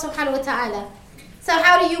Allah subhanahu wa ta'ala. So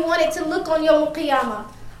how do you want it to look on Yawm al-Qiyamah?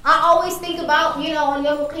 I always think about, on Yawm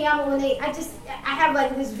al-Qiyamah when I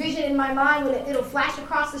have this vision in my mind when it'll flash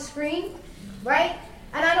across the screen, right?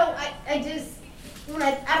 And I don't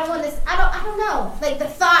know, the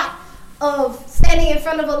thought of standing in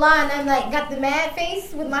front of Allah and I'm got the mad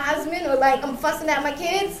face with my husband, or I'm fussing at my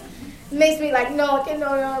kids, it makes me no,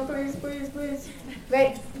 please.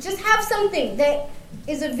 Right? Just have something that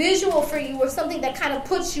is a visual for you or something that kind of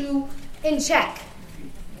puts you in check,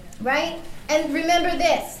 right? And remember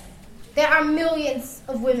this, there are millions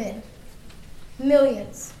of women,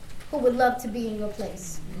 millions, who would love to be in your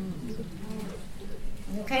place.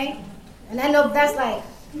 Okay? And I know that's like,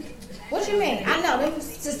 what you mean? I know, them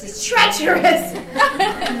sisters treacherous.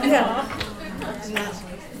 No.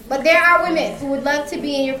 But there are women who would love to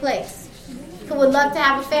be in your place, who would love to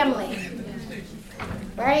have a family,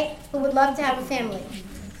 right? Who would love to have a family.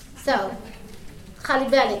 So, khali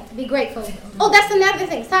balik, be grateful. Oh, that's another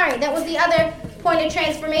thing. Sorry, that was the other point of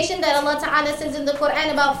transformation that Allah Ta'ala says in the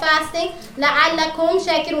Quran about fasting. لَعَلَّكُمْ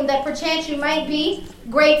شَاكِرُونَ, that perchance you might be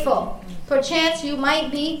grateful. Perchance you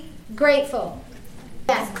might be grateful.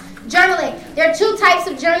 Yes. Journaling. There are two types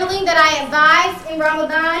of journaling that I advise in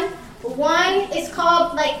Ramadan. One is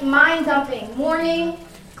called like mind dumping, morning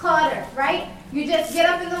clutter, right? You just get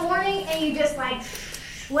up in the morning and you just like,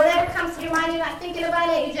 whatever comes to your mind, you're not thinking about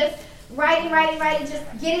it, you just write it, just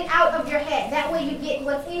get it out of your head. That way you get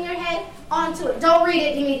what's in your head onto it. Don't read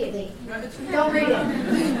it immediately. Don't read it.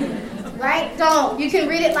 Right? Don't. You can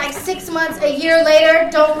read it like 6 months, a year later.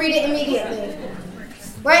 Don't read it immediately.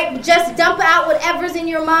 Right? Just dump out whatever's in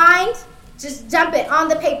your mind. Just dump it on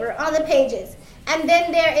the paper, on the pages. And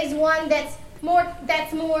then there is one that's more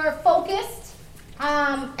focused.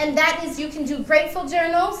 And that is, you can do grateful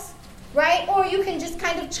journals, right? Or you can just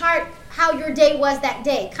kind of chart how your day was that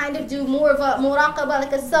day. Kind of do more of a muraqabah,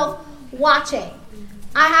 like a self-watching.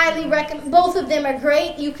 I highly recommend, both of them are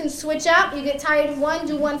great. You can switch up. You get tired of one,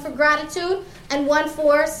 do one for gratitude and one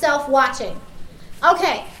for self-watching.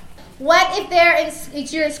 Okay, what if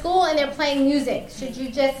you're in school and they're playing music? Should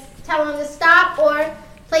you just tell them to stop or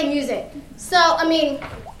play music? Stop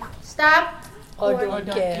or don't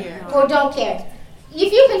care. Or don't care.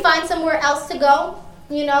 If you can find somewhere else to go,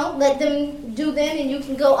 let them do them and you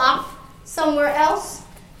can go off somewhere else.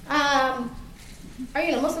 Are you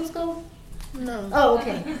in a Muslim school? No. Oh,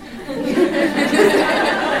 okay.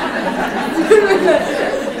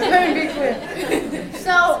 Very big clear.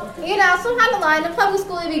 So, subhanAllah, in a public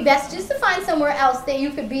school, it'd be best just to find somewhere else that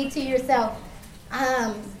you could be to yourself.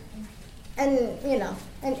 And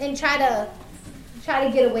try to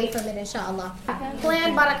get away from it, inshallah.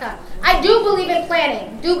 Plan barakah. I do believe in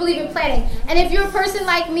planning. And if you're a person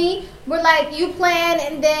like me, where like you plan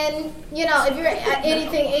and then, if you're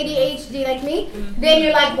anything ADHD like me, then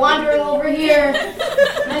you're like wandering over here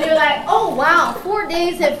and you're like, oh wow, 4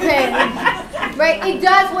 days have passed. Right?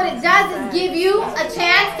 What it does is give you a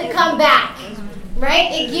chance to come back.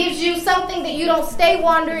 Right? It gives you something that you don't stay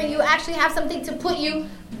wandering. You actually have something to put you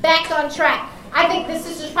back on track. I think this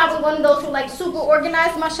is probably one of those who like super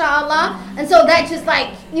organized, mashallah. And so that just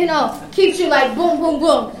like, keeps you like boom, boom,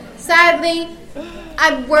 boom. Sadly,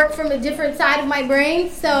 I work from a different side of my brain.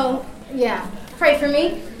 So yeah, pray for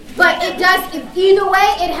me. But it does, either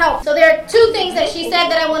way, it helps. So there are two things that she said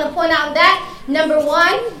that I want to point out in that. Number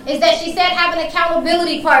one is that she said have an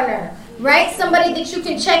accountability partner, right? Somebody that you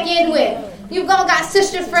can check in with. You've all got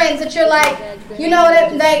sister friends that you're like,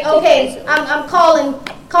 like, okay, I'm calling.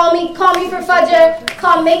 Call me for Fajr.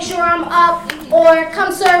 Make sure I'm up. Or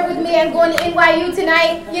come serve with me. I'm going to NYU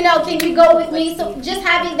tonight. Can you go with me? So just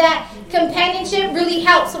having that companionship really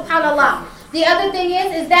helps, subhanAllah. The other thing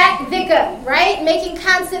is that dhikr, right? Making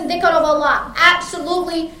constant dhikr of Allah.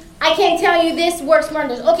 Absolutely, I can't tell you this works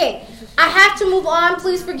wonders. Okay, I have to move on.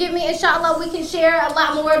 Please forgive me. Inshallah, we can share a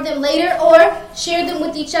lot more of them later or share them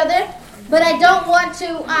with each other. But I don't want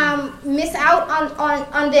to miss out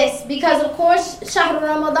on this because, of course,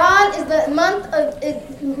 Ramadan is the month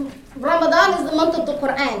of the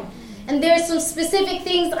Quran, and there are some specific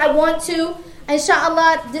things I want to,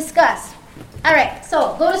 inshallah, discuss. All right,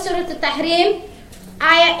 so go to Surah Al-Tahrim,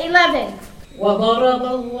 Ayah 11. وضرب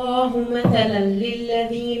الله مثلا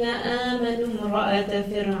للذين آمنوا امرأة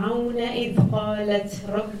فرعون إذ قالت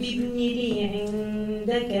رب ابن لي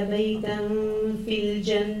عندك بيتا في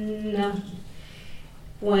الجنة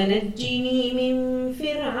ونجني من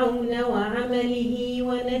فرعون وعمله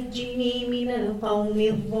ونجني من القوم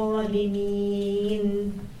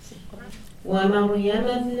الظالمين ومريم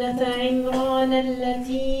ابنة عمران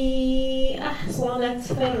التي أحصنت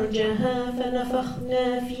فرجها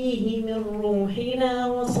فنفخنا فيه من روحنا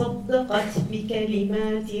وصدقت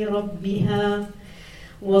بكلمات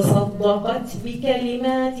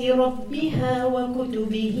ربها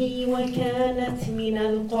وكتبه وكانت من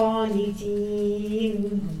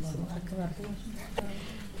القانتين.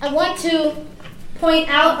 I want to point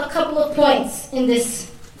out a couple of points in this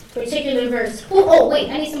particular verse.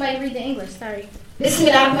 I need somebody to read the English. Sorry.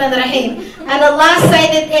 Bismillahirrahmanirrahim. And Allah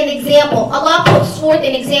cited an example. Allah puts forth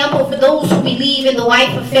an example for those who believe in the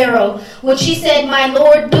wife of Pharaoh. When she said, "My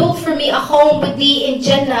Lord, build for me a home with thee in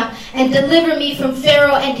Jannah, and deliver me from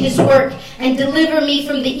Pharaoh and his work, and deliver me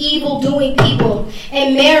from the evil-doing people."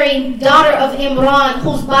 And Mary, daughter of Imran,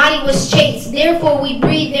 whose body was chaste, therefore we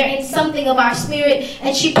breathe therein something of our spirit,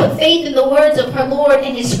 and she put faith in the words of her Lord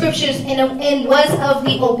and his scriptures, and was of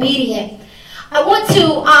the obedient. I want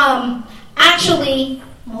to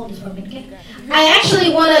I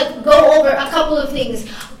actually want to go over a couple of things.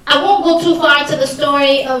 I won't go too far into the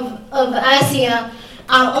story of Asiya,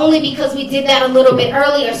 only because we did that a little bit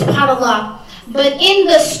earlier, subhanAllah. But in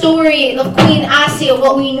the story of Queen Asiya,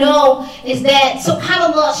 what we know is that,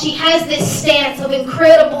 subhanAllah, she has this stance of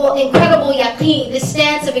incredible yaqeen, this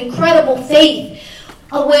stance of incredible faith,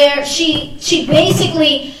 where she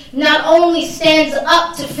basically not only stands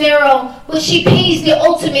up to Pharaoh, but she pays the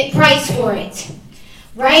ultimate price for it.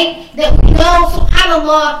 Right? That we know,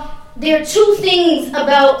 subhanAllah, there are two things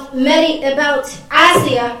about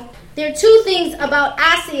Asiya. There are two things about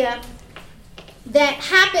Asiya that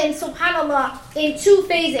happen, subhanAllah, in two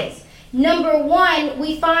phases. Number one,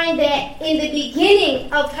 we find that in the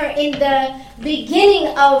beginning of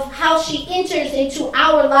how she enters into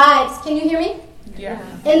our lives. Can you hear me? Yeah.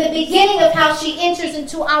 In the beginning of how she enters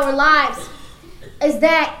into our lives is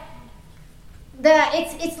that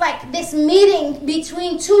it's like this meeting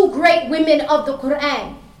between two great women of the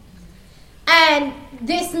Quran. And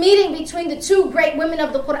this meeting between the two great women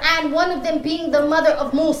of the Quran, one of them being the mother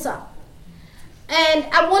of Musa. And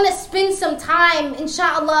I want to spend some time,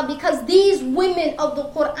 inshallah, because these women of the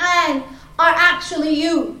Quran are actually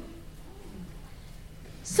you.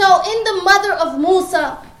 So in the mother of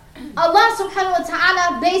Musa, Allah subhanahu wa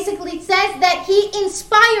ta'ala basically says that He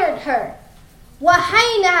inspired her.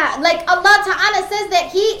 Wahayna, like Allah Ta'ala says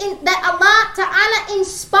that Allah Ta'ala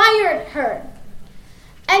inspired her.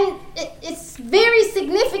 And it's very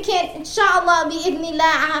significant, inshallah,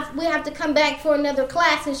 bi'idhnillah. We have to come back for another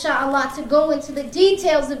class, inshallah, to go into the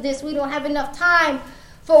details of this. We don't have enough time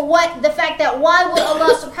for the fact that why would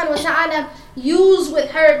Allah subhanahu wa ta'ala use with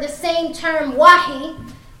her the same term wahi,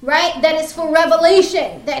 right? That is for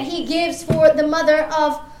revelation that He gives for the mother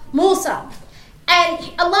of Musa. And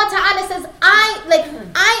Allah Ta'ala says,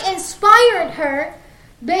 I inspired her,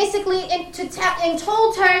 basically, and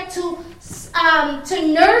told her to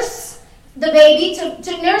nurse the baby,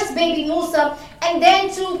 to nurse baby Musa, and then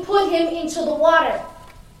to put him into the water.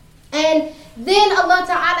 And then Allah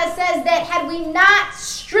Ta'ala says that had we not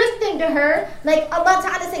strengthened her, like Allah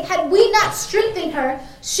Ta'ala said, had we not strengthened her,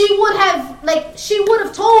 she would have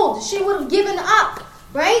given up.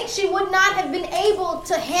 Right? She would not have been able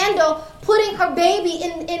to handle putting her baby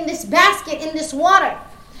in this basket, in this water.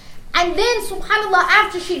 And then, subhanAllah,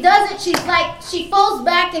 after she does it, she falls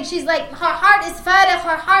back and she's like, her heart is farigh,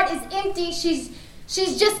 her heart is empty. She's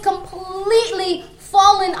just completely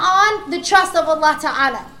fallen on the trust of Allah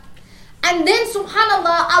Ta'ala. And then,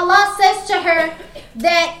 subhanAllah, Allah says to her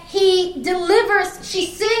that she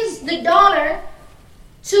sends the daughter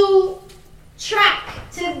to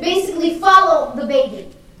basically follow the baby.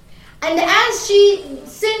 And as she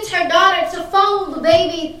sends her daughter to follow the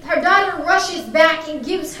baby, her daughter rushes back and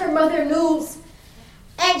gives her mother news.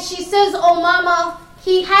 And she says, "Oh mama,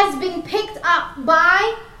 he has been picked up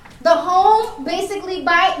by the home, basically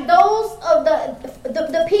by those of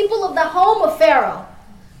the people of the home of Pharaoh."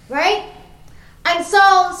 Right? And so,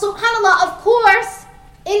 subhanAllah, of course,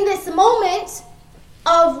 in this moment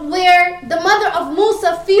of where the mother of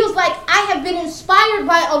Musa feels like I have been inspired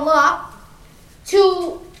by Allah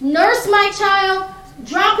to nurse my child,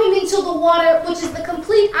 drop him into the water, which is the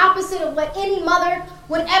complete opposite of what any mother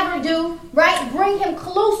would ever do, right? Bring him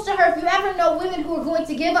close to her. If you ever know women who are going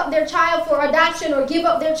to give up their child for adoption or give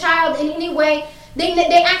up their child in any way, they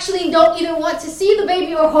actually don't even want to see the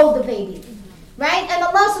baby or hold the baby. Right? And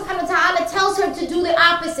Allah subhanahu wa ta'ala tells her to do the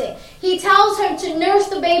opposite. He tells her to nurse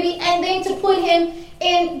the baby and then to put him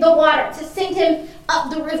in the water, to send him up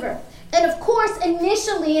the river. And of course,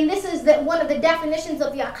 initially, and this is one of the definitions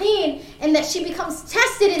of yaqeen, and that she becomes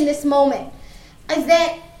tested in this moment, is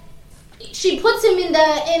that she puts him in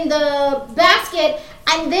the basket,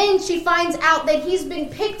 and then she finds out that he's been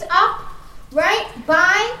picked up, right,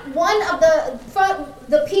 by one of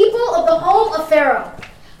the people of the home of Pharaoh.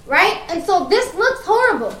 Right? And so this looks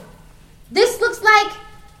horrible. This looks like,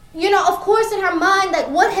 of course in her mind, like,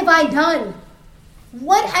 what have I done?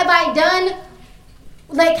 What have I done?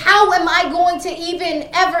 Like, how am I going to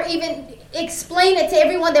ever explain it to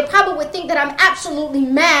everyone? They probably would think that I'm absolutely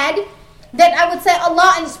mad, that I would say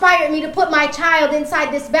Allah inspired me to put my child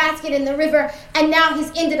inside this basket in the river, and now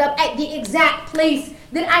he's ended up at the exact place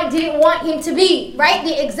that I didn't want him to be, right?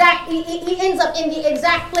 He ends up in the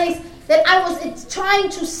exact place that I was trying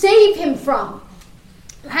to save him from,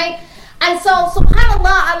 right? And so,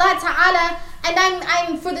 subhanAllah, Allah Ta'ala, and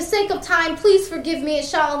I'm for the sake of time, please forgive me,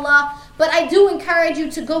 inshallah, but I do encourage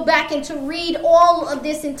you to go back and to read all of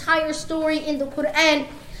this entire story in the Quran.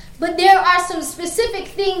 But there are some specific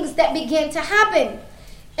things that begin to happen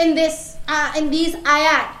in these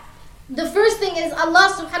ayat. The first thing is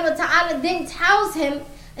Allah subhanahu wa ta'ala then tells him,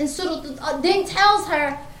 and then tells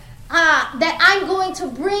her that I'm going to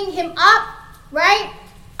bring him up, right,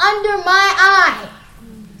 under my eye.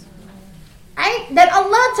 Right? That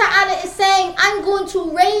Allah Ta'ala is saying, I'm going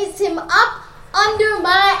to raise him up under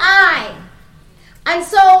my eye. And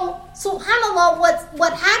so, subhanAllah,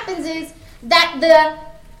 what happens is that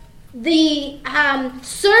the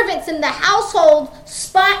servants in the household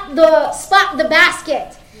spot the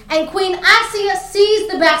basket. And Queen Asiya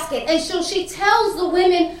sees the basket. And so she tells the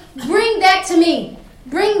women, bring that to me.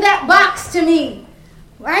 Bring that box to me.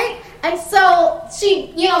 Right? And so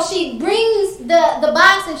she brings the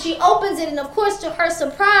box and she opens it, and of course, to her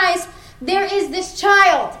surprise, there is this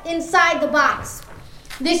child inside the box.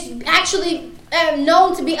 This actually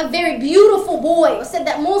known to be a very beautiful boy. It was said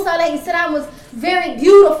that Musa alayhi salam was very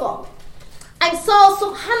beautiful. And so,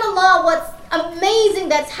 subhanAllah, what's amazing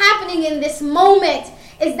that's happening in this moment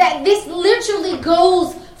is that this literally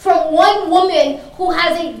goes from one woman who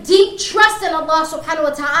has a deep trust in Allah subhanahu wa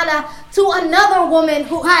ta'ala to another woman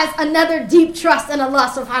who has another deep trust in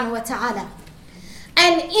Allah subhanahu wa ta'ala.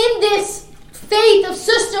 And in this faith of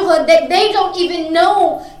sisterhood that they don't even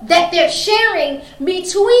know that they're sharing,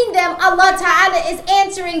 between them Allah ta'ala is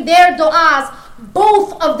answering their du'as,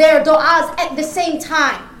 both of their du'as at the same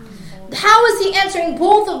time. How is he answering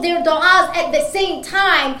both of their du'as at the same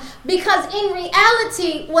time? Because in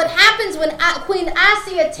reality, what happens when Queen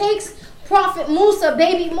Asiya takes Prophet Musa,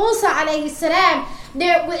 baby Musa alayhi salam,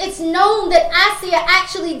 it's known that Asiya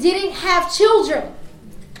actually didn't have children.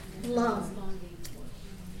 No.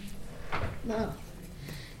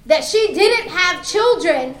 That she didn't have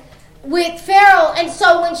children with Pharaoh. And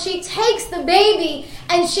so when she takes the baby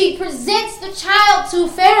and she presents the child to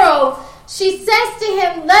Pharaoh, she says to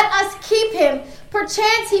him, let us keep him.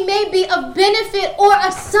 Perchance he may be of benefit or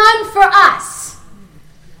a son for us.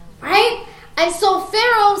 Right? And so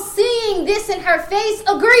Pharaoh, seeing this in her face,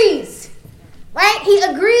 agrees. Right? He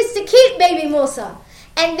agrees to keep baby Musa.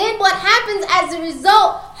 And then what happens as a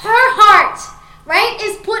result, her heart, right,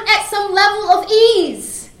 is put at some level of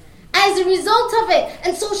ease as a result of it.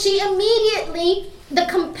 And so she immediately, the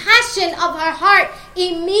compassion of her heart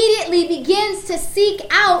immediately begins to seek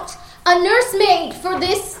out a nursemaid for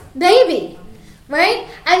this baby, right?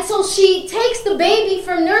 And so she takes the baby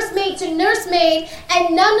from nursemaid to nursemaid,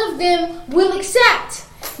 and none of them will accept.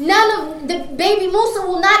 None of the baby Musa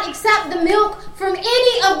will not accept the milk from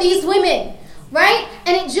any of these women, right?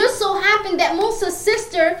 And it just so happened that Musa's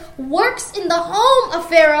sister works in the home of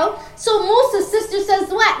Pharaoh. So Musa's sister says,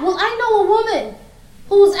 what? Well, I know a woman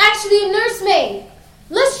who's actually a nursemaid.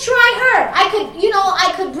 Let's try her. I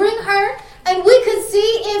could bring her, and we could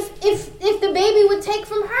see if the baby would take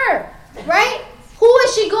from her, right? Who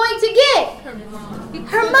is she going to get?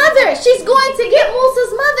 Her mother. She's going to get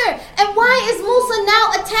Musa's mother. And why is Musa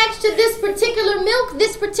now attached to this particular milk,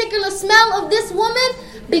 this particular smell of this woman?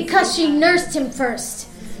 Because she nursed him first,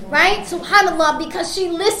 right? Subhanallah, because she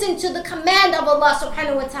listened to the command of Allah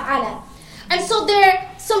subhanahu wa ta'ala. And so there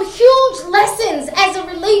are some huge lessons as it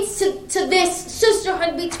relates to this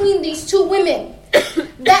sisterhood between these two women.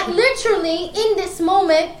 That literally in this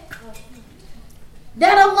moment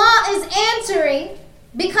that Allah is answering,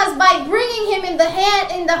 because by bringing him in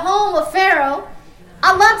the home of Pharaoh,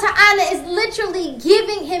 Allah Ta'ala is literally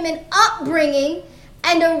giving him an upbringing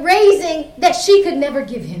and a raising that she could never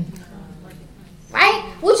give him. Right?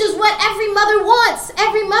 Which is what every mother wants.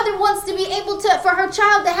 Every mother wants to be able to, for her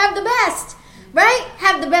child to have the best. Right?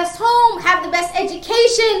 Have the best home, have the best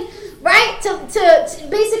education, right? To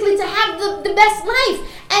basically to have the best life.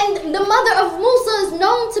 And the mother of Musa is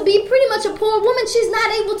known to be pretty much a poor woman. She's not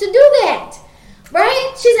able to do that.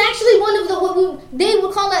 Right? She's actually one of they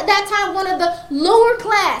would call at that time one of the lower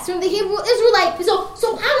class from the Hebrew Israelite. So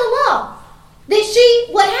subhanAllah,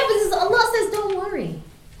 what happens is Allah says, don't worry,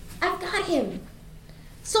 I've got him.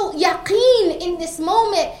 So yaqeen in this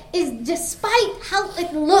moment is, despite how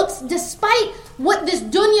it looks, despite what this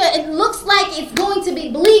dunya, it looks like it's going to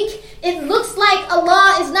be bleak, it looks like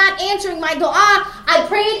Allah is not answering my dua. I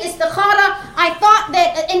prayed istikhara. I thought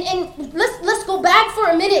that, and let's go back for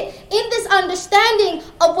a minute. In this understanding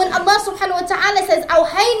of when Allah subhanahu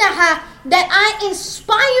أَوْحَيْنَاهَا, that I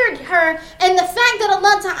inspired her, and the fact that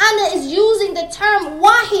Allah Ta'ala is using the term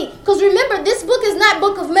wahi, because remember, this book is not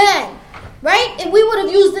book of man, right? And we would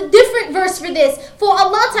have used a different verse for this. For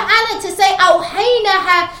Allah Ta'ala to say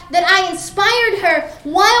أَوْحَيْنَاهَا, that I inspired her,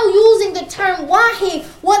 while using the term wahi,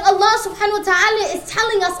 what Allah Subhanahu wa Ta'ala is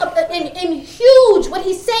telling us in huge, what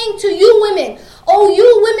He's saying to you women, oh, you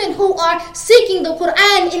women who are seeking the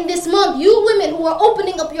Quran in this month, you women who are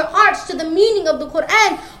opening up your hearts to the meaning of the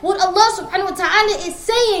Quran, what Allah Subhanahu wa Ta'ala is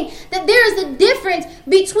saying, that there is a difference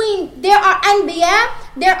between, there are anbiya,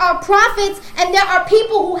 there are prophets, and there are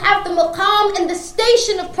people who have the maqam and the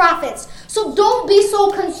station of prophets. So don't be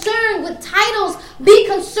so concerned with titles, be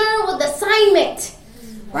concerned with assignment,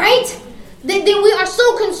 right? That we are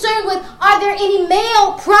so concerned with, are there any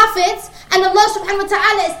male prophets? And Allah Subhanahu wa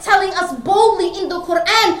Ta'ala is telling us boldly in the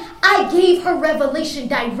Quran, I gave her revelation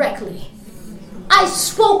directly. I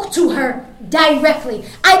spoke to her directly.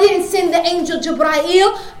 I didn't send the angel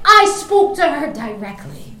Jibreel. I spoke to her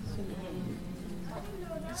directly.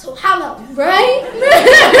 SubhanAllah, right?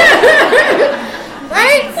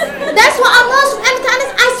 Right? That's what Allah Subhanahu wa Ta'ala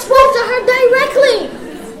says, I spoke to her directly.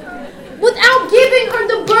 Without giving her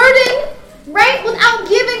the burden, right? Without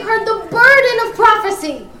giving her the burden of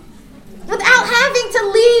prophecy. Without having to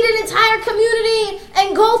lead an entire community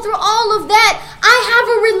and go through all of that, I have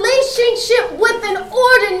a relationship with an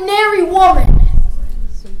ordinary woman.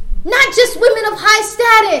 Not just women of high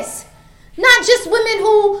status. Not just women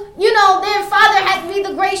who, their father had to be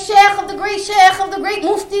the great sheikh of the great sheikh of the great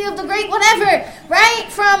mufti of the great whatever, right?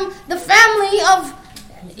 From the family of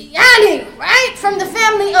Yani, right? From the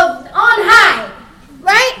family of on high,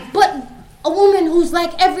 right? But a woman who's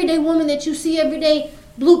like everyday woman that you see every day,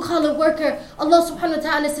 blue-collar worker, Allah Subhanahu wa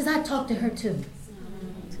Ta'ala says, I talk to her too.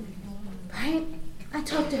 Right? I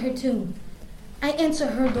talk to her too. I answer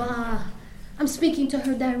her dua. I'm speaking to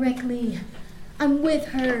her directly. I'm with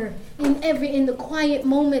her in the quiet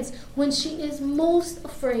moments when she is most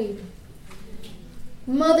afraid.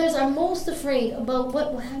 Mothers are most afraid about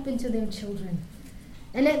what will happen to their children.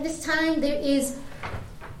 And at this time there is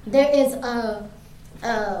a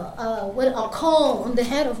call on the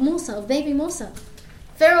head of Musa, of baby Musa.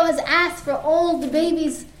 Pharaoh has asked for all the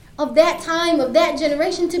babies of that time, of that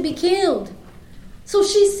generation, to be killed. So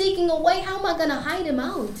she's seeking a way. How am I going to hide him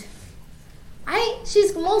out? Right?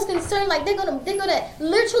 She's most concerned, like they're gonna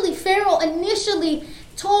literally, Pharaoh initially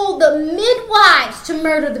told the midwives to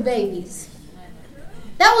murder the babies.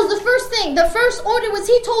 That was the first thing. The first order was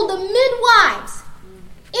he told the midwives,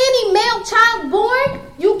 any male child born,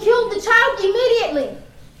 you kill the child immediately.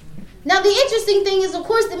 Now the interesting thing is, of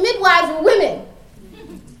course, the midwives were women.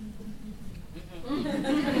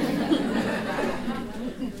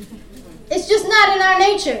 It's just not in our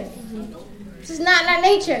nature. It's just not in our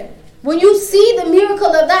nature. When you see the miracle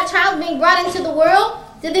of that child being brought into the world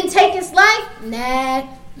to then take its life, nah,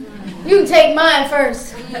 you can take mine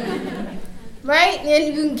first. Right?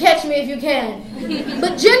 And you can catch me if you can.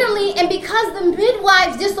 But generally, and because the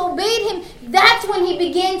midwives disobeyed him, that's when he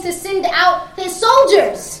began to send out his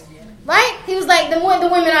soldiers. Right? He was like, the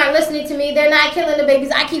women aren't listening to me. They're not killing the babies.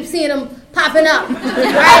 I keep seeing them popping up.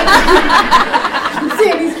 Right? I'm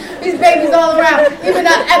seeing these babies all around. Even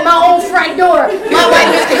at my own front door. My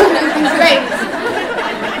wife is killing these babies.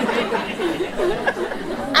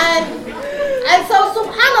 And so,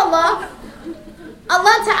 subhanAllah,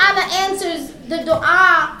 Allah Ta'ala answers the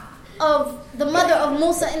dua of the mother of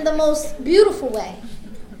Musa in the most beautiful way.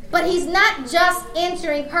 But He's not just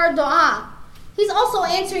answering her dua. He's also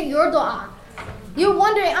answering your dua. You're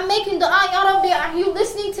wondering, I'm making dua, Ya Rabbi, are you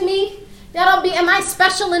listening to me? Ya Rabbi, am I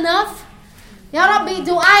special enough? Ya Rabbi,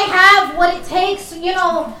 do I have what it takes,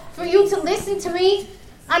 for you to listen to me?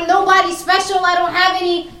 I'm nobody special. I don't have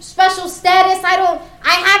any special status. I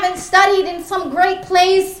haven't studied in some great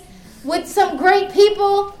place with some great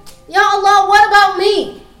people. Ya Allah, what about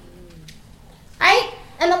me? Right?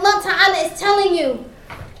 And Allah Ta'ala is telling you,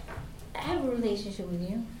 I have a relationship with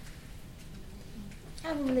you. I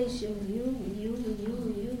have a relationship with you,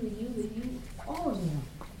 all of you.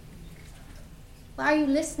 Why are you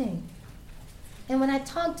listening? And when I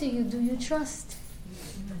talk to you, do you trust?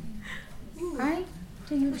 Right?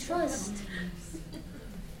 Do you trust?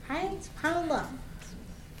 Right? SubhanAllah.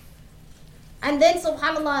 And then,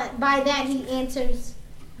 SubhanAllah, by that He answers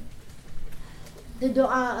the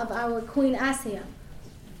dua of our Queen Asiya.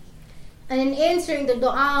 And in answering the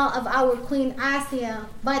dua of our Queen Asiya,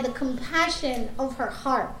 by the compassion of her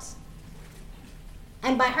heart,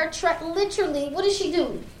 and by her literally, what did she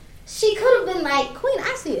do? She could have been like, Queen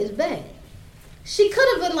Asiya is bad. She could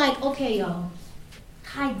have been like, okay, y'all,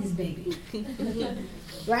 hide this baby.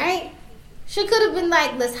 Right? She could have been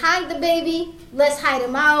like, let's hide the baby. Let's hide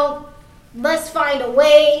him out. Let's find a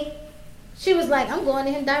way. She was like, I'm going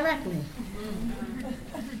to him directly.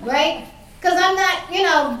 Right? Because I'm not,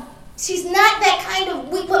 she's not that kind of,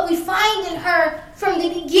 what we find in her from the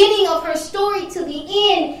beginning of her story to the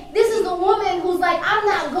end. This is the woman who's like, I'm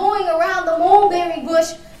not going around the mulberry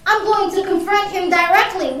bush. I'm going to confront him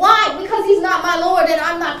directly. Why? Because he's not my Lord and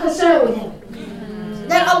I'm not concerned with him.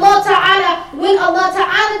 That Allah Ta'ala, when Allah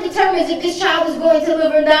Ta'ala determines if this child is going to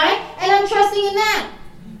live or die, and I'm trusting in that.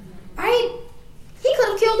 Right? He could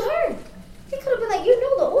have killed her. He could have been like, you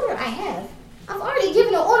know the order I have. I've already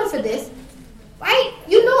given an order for this. Right?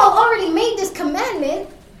 You know I've already made this commandment,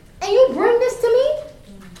 and you bring this to me?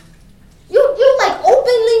 You like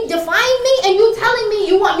openly defying me, and you telling me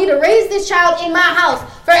you want me to raise this child in my house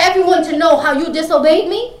for everyone to know how you disobeyed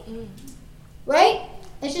me? Right?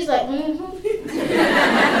 And she's like,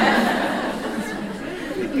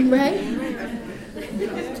 Right?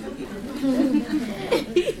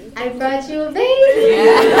 I brought you a baby.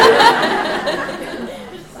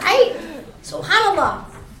 Right? SubhanAllah.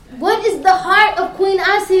 What is the heart of Queen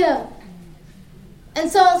Asiya? And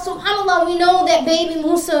so, SubhanAllah, we know that baby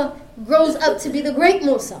Musa grows up to be the great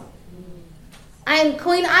Musa. And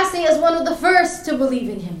Queen Asiya is one of the first to believe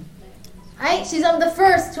in him. Right? She's one of the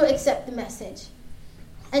first to accept the message.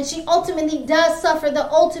 And she ultimately does suffer the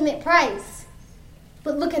ultimate price.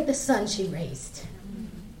 But look at the son she raised.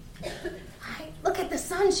 Right? Look at the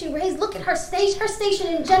son she raised. Look at her station. Her station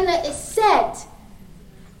in Jannah is set.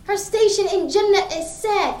 Her station in Jannah is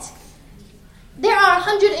set. There are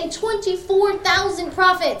 124,000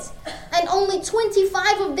 prophets, and only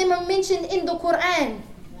 25 of them are mentioned in the Quran.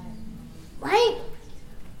 Right?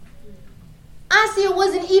 Asiya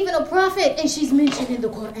wasn't even a prophet, and she's mentioned in the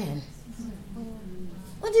Quran.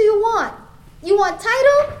 What do you want? You want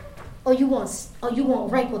title, or you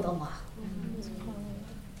want rank with Allah?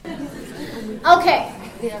 Okay.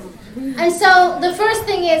 And so the first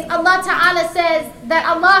thing is Allah Ta'ala says that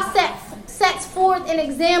Allah sets forth an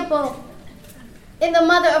example in the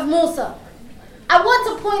mother of Musa. I want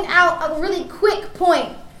to point out a really quick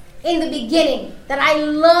point in the beginning that I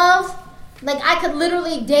love, like I could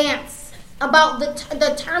literally dance about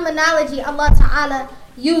the terminology Allah Ta'ala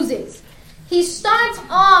uses. He starts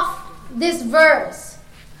off this verse,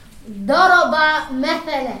 Daraba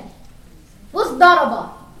mathalan. What's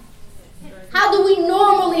daraba? How do we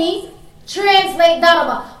normally translate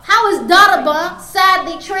daraba? How is daraba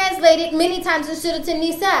sadly translated many times in Surah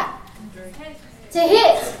An-Nisa? To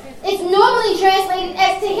hit. It's normally translated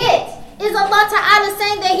as to hit. Is Allah Ta'ala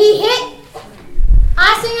saying that he hit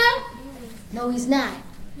Asiya? No, he's not.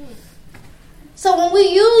 So when we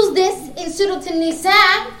use this in Surah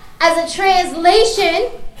An-Nisa as a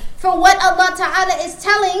translation for what Allah Ta'ala is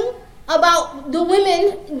telling about the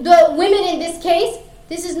women in this case,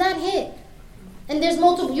 this is not hit. And there's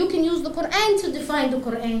multiple, you can use the Quran to define the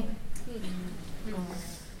Quran.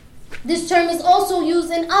 This term is also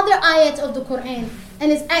used in other ayat of the Quran,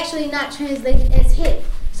 and it's actually not translated as hit.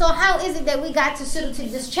 So how is it that we got to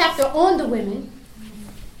this chapter on the women,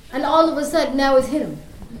 and all of a sudden now it's hit them?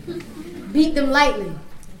 Beat them lightly.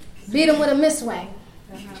 Beat them with a miswag.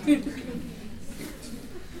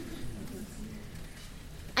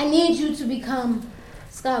 I need you to become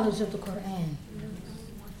scholars of the Quran.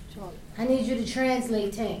 I need you to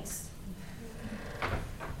translate text.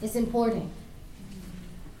 It's important.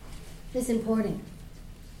 It's important.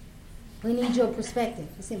 We need your perspective.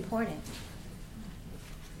 It's important.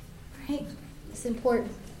 Right? It's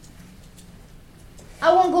important.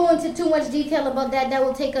 I won't go into too much detail about that. That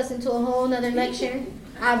will take us into a whole nother lecture,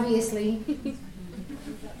 obviously.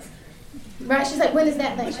 Right? She's like, when is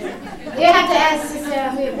that lecture? You have to ask Sister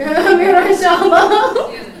Amira,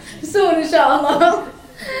 inshallah. Soon, inshallah.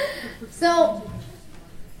 So,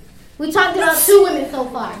 we talked about two women so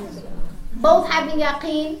far. Both having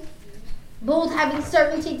yaqeen, both having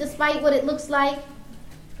certainty despite what it looks like.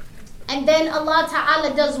 And then Allah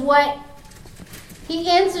Ta'ala does what? He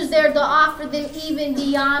answers their dua for them even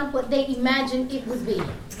beyond what they imagined it would be.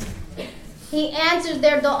 He answers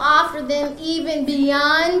their dua for them even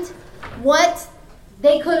beyond what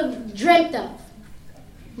they could have dreamt of.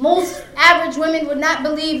 Most average women would not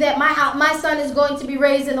believe that my son is going to be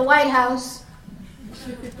raised in the White House,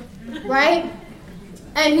 right?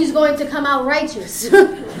 And he's going to come out righteous.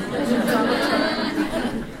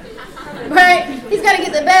 Right? He's going to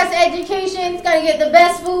get the best education. He's going to get the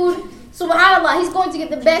best food. SubhanAllah, he's going to get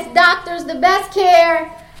the best doctors, the best care,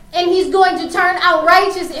 and he's going to turn out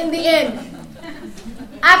righteous in the end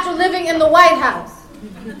after living in the White House.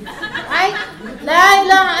 Right? La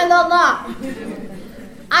ilaha illallah.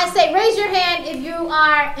 I say raise your hand if you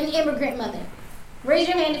are an immigrant mother. Raise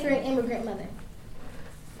your hand if you're an immigrant mother.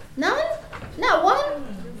 None? Not one?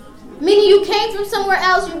 Meaning you came from somewhere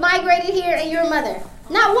else, you migrated here, and you're a mother.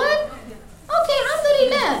 Not one? Okay,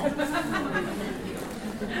 alhamdulillah.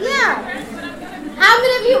 Yeah. How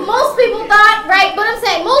many of you, most people thought, right, but I'm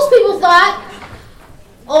saying most people thought,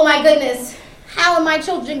 oh my goodness, how are my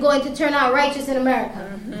children going to turn out righteous in America?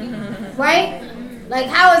 Right? Like,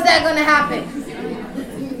 how is that going to happen?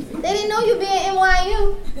 They didn't know you being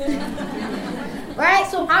NYU. Right?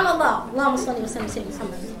 SubhanAllah. Allahumma salli wa sallim ala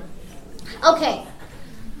Muhammad. Okay.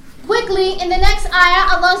 Quickly, in the next ayah,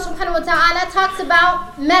 Allah subhanahu wa ta'ala talks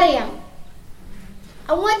about Maryam.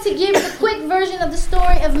 I want to give a quick version of the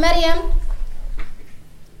story of Maryam.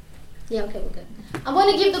 Yeah, okay, we're good. I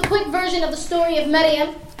want to give the quick version of the story of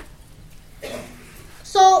Maryam.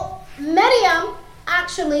 So, Maryam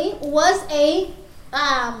actually was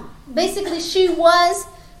basically she was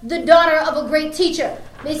the daughter of a great teacher,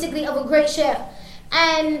 basically of a great sheikh.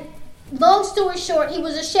 And long story short, he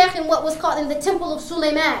was a sheikh in what was called in the temple of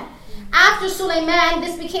Suleiman. After Suleiman,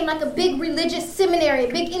 this became like a big religious seminary,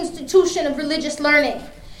 a big institution of religious learning.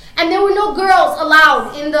 And there were no girls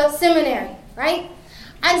allowed in the seminary, right?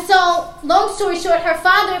 And so, long story short, her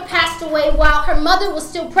father passed away while her mother was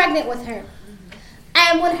still pregnant with her.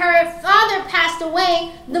 And when her father passed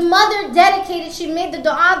away, the mother dedicated, she made the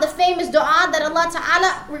dua, the famous dua that Allah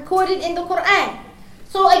Ta'ala recorded in the Quran.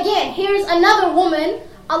 So again, here's another woman,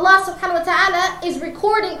 Allah Subhanahu wa Ta'ala is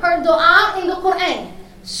recording her dua in the Quran,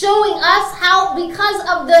 showing us how, because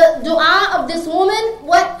of the dua of this woman,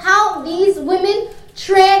 how these women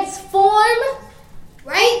transform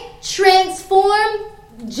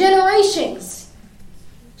generations,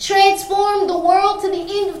 transform the world to the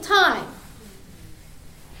end of time.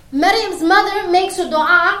 Maryam's mother makes a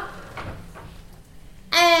dua,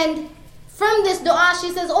 and from this dua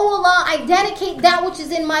she says, "Oh Allah, I dedicate that which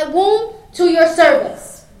is in my womb to your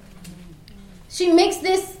service." She makes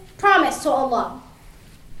this promise to Allah.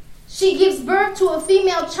 She gives birth to a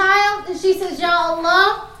female child, and she says, "Ya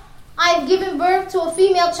Allah, I've given birth to a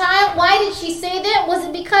female child." Why did she say that? Was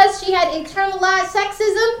it because she had internalized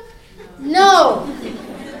sexism? No.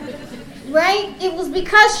 Right? It was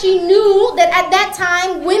because she knew that at that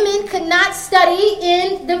time women could not study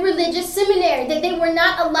in the religious seminary, that they were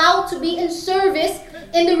not allowed to be in service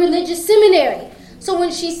in the religious seminary. So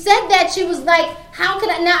when she said that, she was like, how can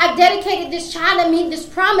I now? I've dedicated this child, I made this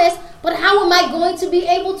promise, but how am I going to be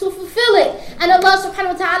able to fulfill it? And Allah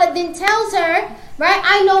subhanahu wa ta'ala then tells her, right,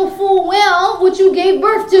 I know full well what you gave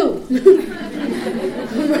birth to.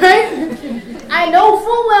 Right? I know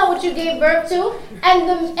full well what you gave birth to. And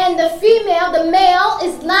the female, the male,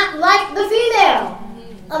 is not like the female.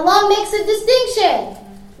 Allah makes a distinction.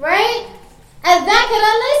 Right?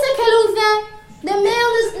 The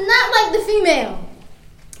male is not like the female.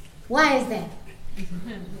 Why is that?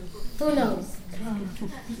 Who knows?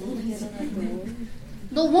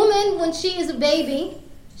 The woman, when she is a baby,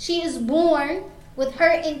 she is born with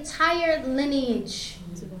her entire lineage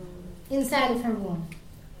inside of her womb.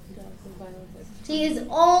 She is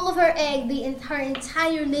all of her egg, her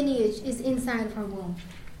entire lineage is inside of her womb.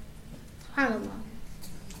 SubhanAllah.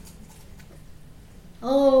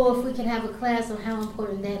 Oh, if we could have a class on how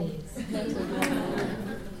important that is.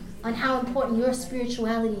 On how important your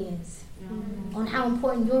spirituality is. On how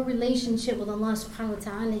important your relationship with Allah subhanahu wa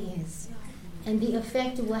ta'ala is. And the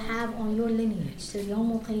effect it will have on your lineage. So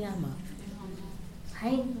Yawm al-Qiyamah.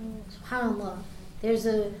 Right? SubhanAllah. There's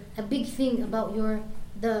a big thing about your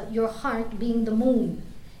heart being the moon.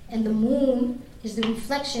 And the moon is the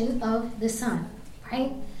reflection of the sun.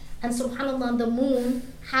 Right? And subhanAllah, the moon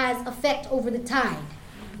has effect over the tide.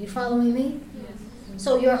 You following me? Yes.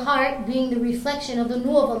 So your heart being the reflection of the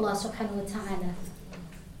nur of Allah subhanahu wa ta'ala,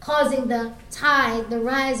 causing the tide, the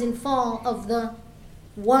rise and fall of the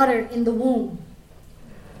water in the womb,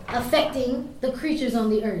 affecting the creatures on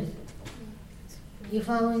the earth. You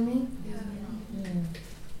following me?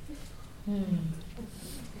 Yeah.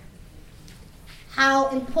 How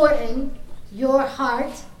important your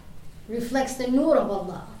heart reflects the nur of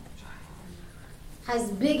Allah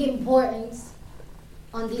has big importance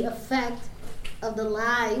on the effect of the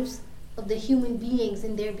lives of the human beings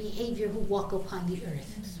and their behavior who walk upon the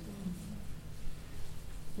earth.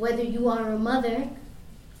 Whether you are a mother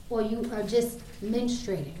or you are just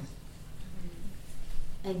menstruating.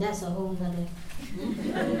 And that's a whole other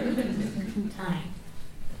time.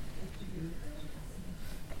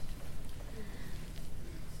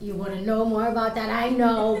 You want to know more about that? I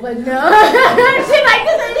know, but no. She's like,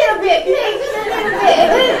 just a little bit, please, just a little bit.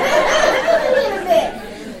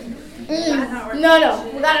 No,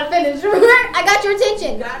 we gotta finish. I got your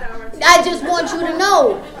attention. I just want you to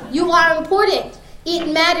know you are important.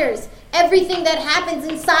 It matters. Everything that happens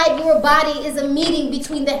inside your body is a meeting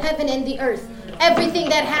between the heaven and the earth. Everything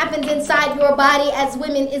that happens inside your body as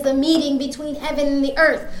women is a meeting between heaven and the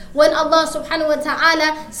earth. When Allah subhanahu wa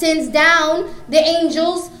ta'ala sends down the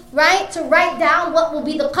angels, right, to write down what will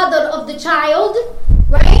be the qadr of the child,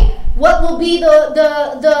 right? What will be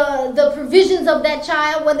the provisions of that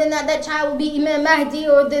child, whether or not that child will be Imam Mahdi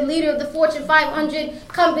or the leader of the Fortune 500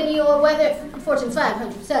 company, or whether Fortune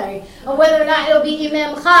 500, or whether or not it'll be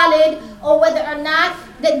Imam Khalid, or whether or not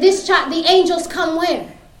that this child, the angels come where?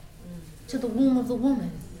 To the womb of the woman.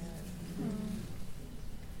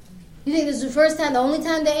 You think this is the first time, the only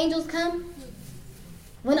time the angels come?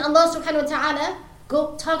 When Allah subhanahu wa ta'ala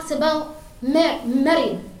talks about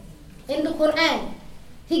Maryam in the Quran,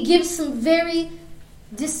 He gives some very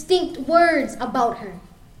distinct words about her.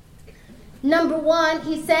 Number one,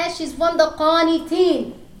 He says she's from the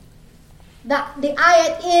Qanitin. The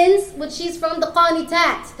ayat ends with she's from the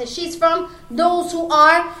Qanitat, that she's from those who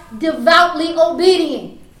are devoutly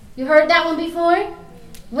obedient. You heard that one before?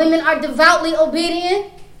 Women are devoutly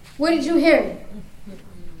obedient. Where did you hear it?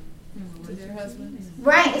 To their husbands.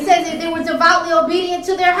 Right, it says that they were devoutly obedient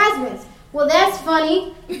to their husbands. Well, that's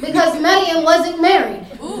funny because Maryam wasn't married.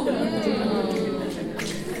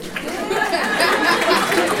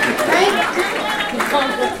 Right?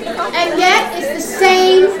 And yet it's the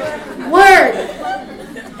same word.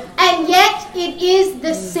 And yet it is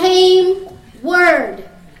the same word.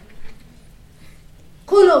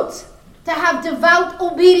 Qunut, to have devout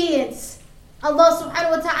obedience. Allah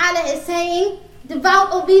subhanahu wa ta'ala is saying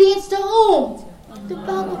devout obedience to whom?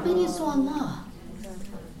 Devout obedience to Allah.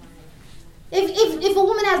 If a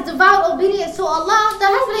woman has devout obedience to Allah, the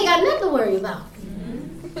husband ain't got nothing to worry about.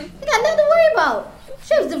 He got nothing to worry about.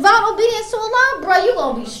 She has devout obedience to Allah, bro, you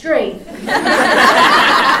gonna be straight.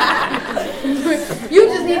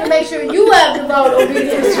 You just need to make sure you have devout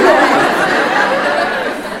obedience to Allah.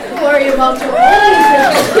 Don't worry about your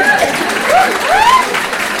own self.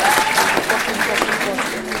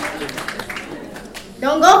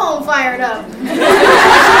 Don't go home fired up.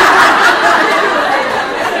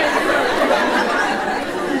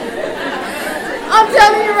 I'm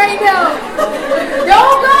telling you right now.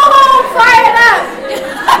 Don't go home fired up.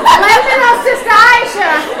 Blame it on Sister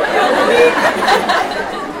Aisha.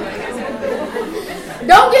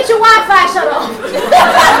 Don't get your Wi-Fi shut off.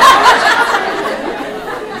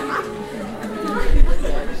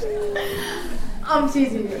 I'm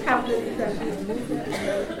teasing you.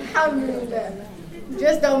 Alhamdulillah.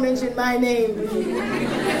 Just don't mention my name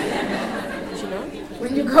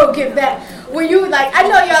when you go give that. When you like, I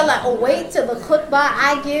know y'all like, oh, wait till the khutbah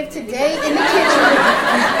I give today in the kitchen.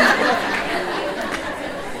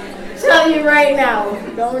 Tell you right now,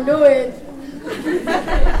 don't do it.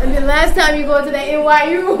 And the last time you go to the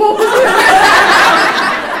NYU,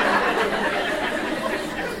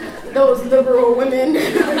 those liberal women.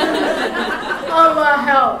 Allah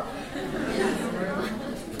help.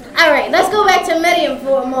 All right, let's go back to Maryam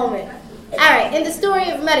for a moment. All right, in the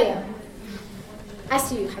story of Maryam. I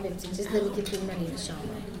see you, Habibti. Just let me get through Maryam,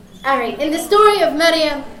 inshallah. All right, in the story of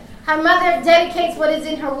Maryam, her mother dedicates what is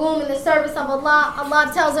in her womb in the service of Allah.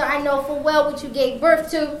 Allah tells her, I know full well what you gave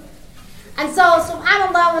birth to. And so,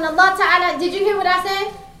 subhanAllah, when Allah Ta'ala, did you hear what I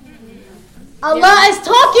said? Allah is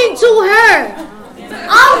talking to her.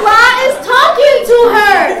 Allah is talking to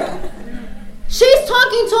her. She's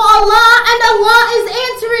talking to Allah and Allah is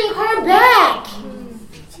answering her back.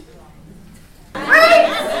 Right?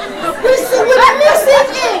 We're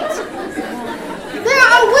missing it. There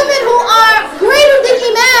are women who are greater than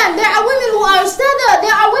Imam. There are women who are Ustada.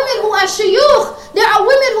 There are women who are Shuyukh. There are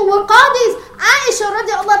women who were Qadis. Aisha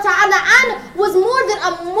radiallahu ta'ala anha was more than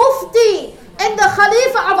a mufti in the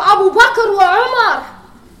Khalifa of Abu Bakr or Umar.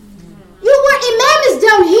 Your Imam is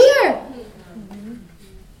down here.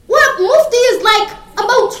 What mufti is like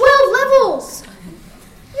about 12 levels.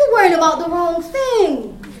 You're worried about the wrong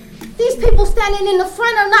thing. These people standing in the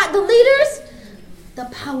front are not the leaders. The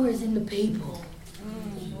power is in the people.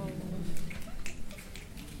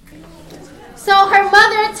 So her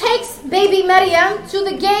mother takes baby Maryam to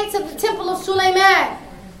the gates of the temple of Sulaiman.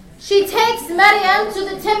 She takes Maryam to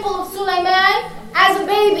the temple of Sulaiman as a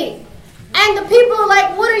baby. And the people are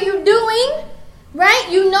like, what are you doing? Right?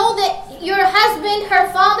 You know that your husband,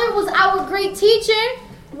 her father, was our great teacher.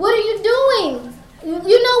 What are you doing?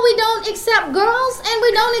 You know we don't accept girls and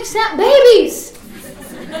we don't accept babies.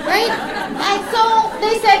 Right? And so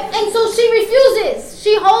they said, and so she refuses.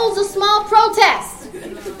 She holds a small protest.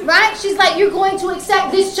 Right? She's like, you're going to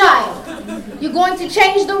accept this child. You're going to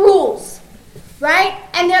change the rules. right?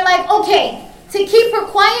 And they're like, okay, to keep her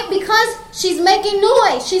quiet because she's making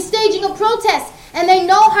noise. She's staging a protest. And they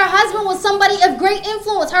know her husband was somebody of great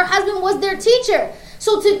influence. Her husband was their teacher.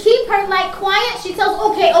 So to keep her like quiet, she tells,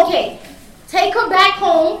 okay, take her back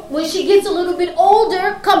home. When she gets a little bit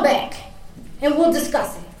older, come back and we'll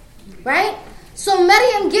discuss it, right? So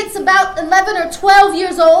Maryam gets about 11 or 12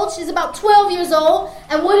 years old. She's about 12 years old.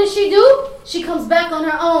 And what does she do? She comes back on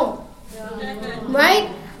her own, right?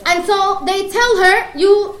 And so they tell her,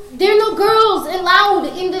 there are no girls allowed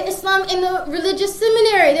in the religious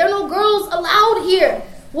seminary. There are no girls allowed here.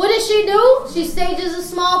 What does she do? She stages a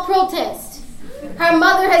small protest. Her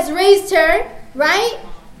mother has raised her, right?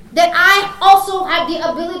 That I also have the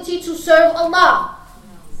ability to serve Allah.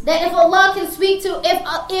 That if Allah can speak to, if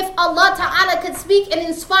Allah Ta'ala could speak and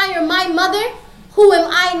inspire my mother, who am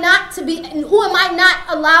I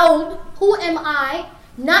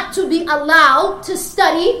not to be allowed to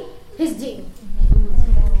study His deen?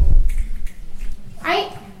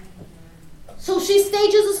 Right? So she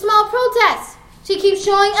stages a small protest. She keeps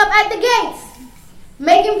showing up at the gates,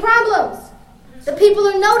 making problems. The people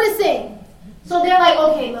are noticing. So they're like,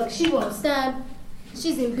 okay, look, she won't stand.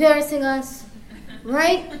 She's embarrassing us.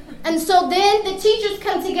 Right? And so then the teachers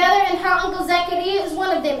come together, and her uncle Zakaria is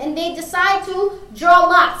one of them, and they decide to draw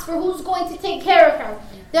lots for who's going to take care of her.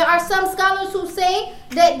 There are some scholars who say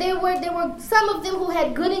that there were some of them who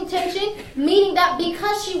had good intention, meaning that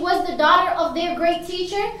because she was the daughter of their great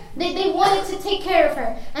teacher, that they wanted to take care of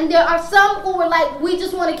her. And there are some who were like, we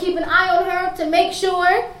just want to keep an eye on her to make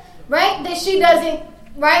sure, right, that she doesn't,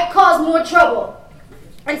 right, cause more trouble.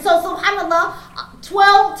 And so, subhanAllah,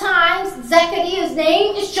 12 times Zakaria's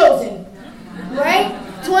name is chosen, right?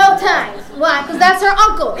 12 times. Why? Because that's her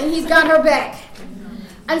uncle, and he's got her back.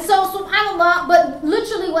 And so, subhanAllah, but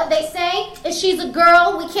literally what they say is she's a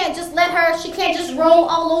girl. We can't just let her, she can't just roam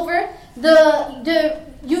all over the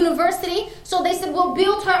university. So they said, we'll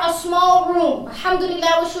build her a small room.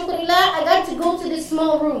 Alhamdulillah wa shukrillah, I got to go to this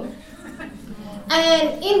small room.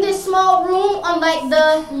 And in this small room, on like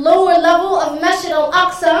the lower level of Masjid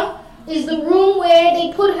al-Aqsa, is the room where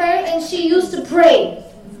they put her and she used to pray.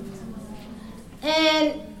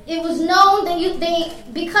 And it was known that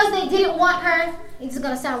because they didn't want her, it's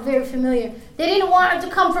going to sound very familiar, they didn't want her to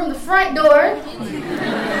come from the front door. Tell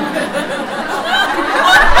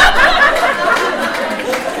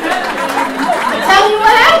me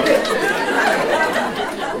what happened.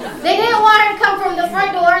 They didn't want her to come from the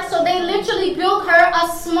front door, so they literally built her a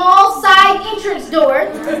small side entrance door.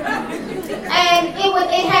 And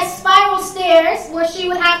it has spiral stairs where she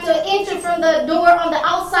would have to enter from the door on the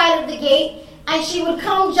outside of the gate, and she would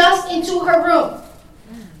come just into her room.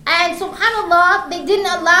 And subhanAllah, they didn't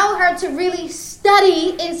allow her to really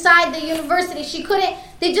study inside the university. She couldn't,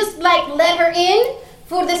 they just like let her in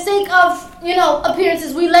for the sake of,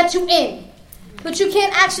 appearances. We let you in, but you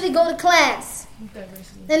can't actually go to class.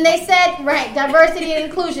 Then they said, right, diversity and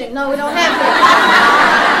inclusion. No, we don't have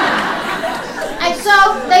that. And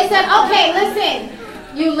so they said, okay, listen,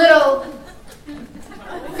 you little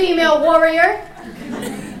female warrior,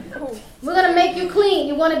 we're going to make you clean.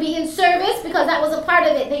 You want to be in service, because that was a part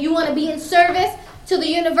of it, that you want to be in service to the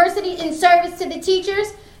university, in service to the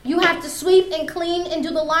teachers. You have to sweep and clean and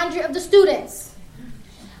do the laundry of the students.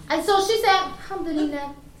 And so she said,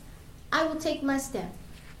 alhamdulillah, I will take my step.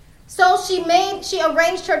 So she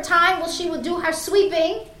arranged her time where she would do her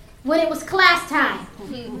sweeping when it was class time.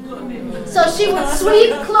 So she would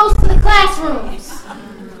sweep close to the classrooms.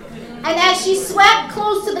 And as she swept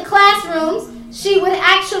close to the classrooms, she would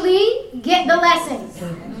actually get the lessons.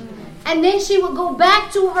 And then she would go back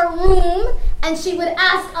to her room and she would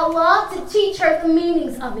ask Allah to teach her the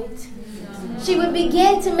meanings of it. She would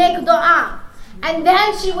begin to make dua. And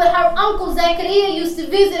then her uncle Zakaria used to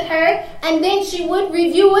visit her, and then she would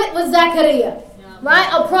review it with Zakaria, right?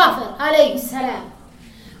 A prophet, alayhi salam.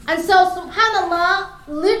 And so, subhanAllah,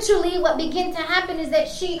 literally what began to happen is that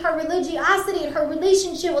her religiosity and her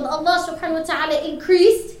relationship with Allah subhanahu wa ta'ala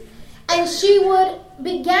increased, and she would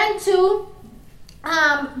begin to,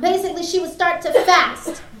 basically she would start to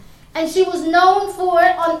fast. And she was known for,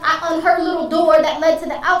 on her little door that led to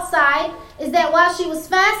the outside, is that while she was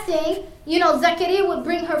fasting, Zakaria would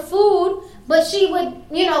bring her food, but she would,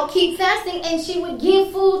 keep fasting, and she would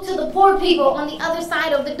give food to the poor people on the other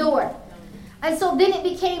side of the door. And so then it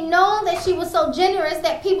became known that she was so generous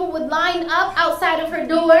that people would line up outside of her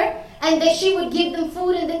door, and that she would give them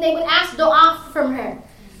food, and then they would ask dua from her.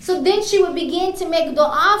 So then she would begin to make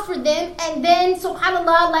dua for them, and then,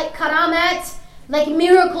 subhanAllah, like karamat, like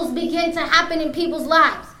miracles begin to happen in people's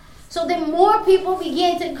lives. So then more people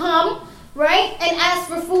begin to come, right, and ask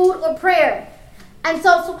for food or prayer. And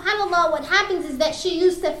so, subhanAllah, what happens is that she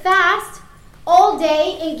used to fast all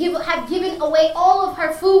day and have given away all of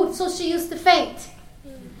her food, so she used to faint.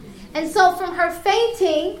 And so from her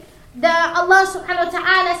fainting, Allah subhanahu wa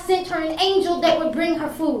ta'ala sent her an angel that would bring her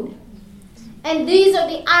food. And these are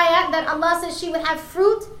the ayat that Allah says she would have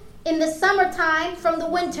fruit in the summertime from the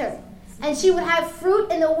winter. And she would have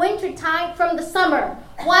fruit in the winter time from the summer.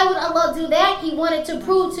 Why would Allah do that? He wanted to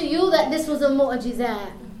prove to you that this was a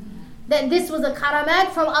mu'jizat. That this was a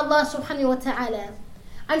karamat from Allah subhanahu wa ta'ala.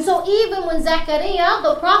 And so even when Zakaria,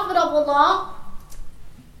 the prophet of Allah,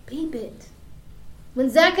 peep it.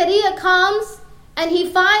 When Zakaria comes and he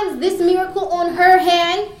finds this miracle on her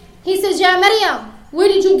hand, he says, Ya Maryam, where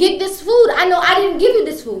did you get this food? I know I didn't give you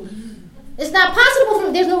this food. It's not possible for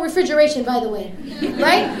me. There's no refrigeration, by the way.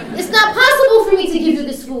 Right? It's not possible for me to give you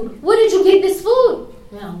this food. Where did you get this food?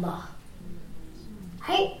 Ya Allah.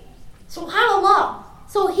 Right? SubhanAllah.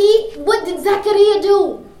 So what did Zakaria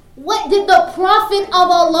do? What did the Prophet of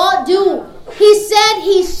Allah do? He said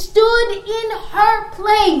he stood in her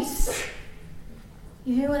place.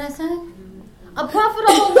 You hear what I said? A Prophet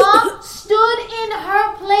of Allah stood in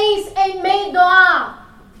her place and made dua.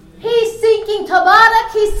 He's seeking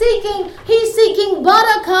tabarak, he's seeking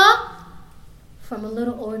barakah from a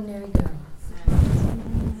little ordinary girl.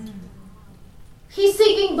 He's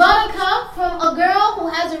seeking barakah from a girl who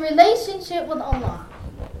has a relationship with Allah.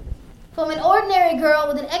 From an ordinary girl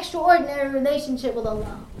with an extraordinary relationship with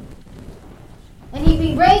Allah. And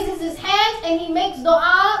he raises his hands and he makes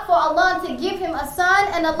dua for Allah to give him a son,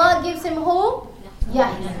 and Allah gives him who?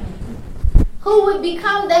 Yahya. Who would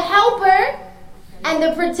become the helper and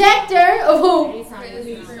the protector of who? Isa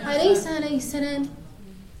alayhi salam.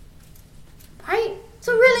 Right?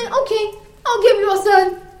 So really, okay, I'll give you a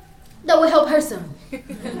son that will help her son.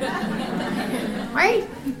 Right?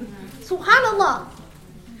 Subhanallah.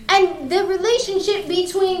 And the relationship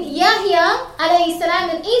between Yahya alayhi salam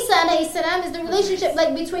and Isa alayhi salam is the relationship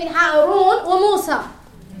like between Harun and Musa.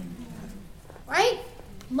 Right?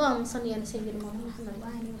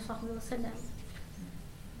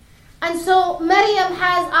 And so Maryam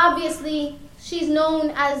has obviously, she's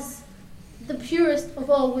known as the purest of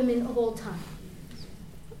all women of all time.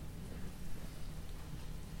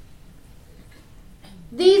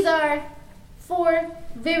 These are 4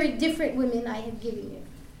 very different women I have given you.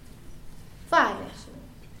 5 actually.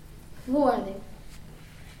 Who are they?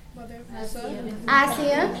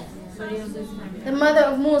 Asiya, the mother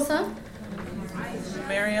of Musa.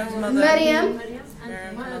 Maryam's mother. Maryam's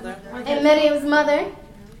mother. And Maryam's mother.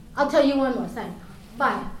 I'll tell you one more thing.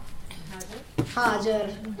 5. Hajar.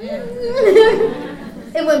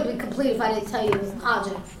 It wouldn't be complete if I didn't tell you it was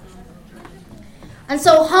Hajar. And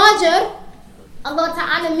so Hajar, Allah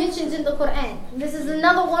Ta'ala mentions in the Quran. This is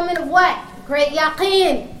another woman of what? Great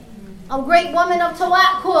yaqeen. A great woman of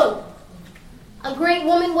tawakkul. A great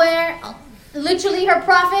woman where literally her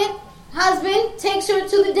prophet husband takes her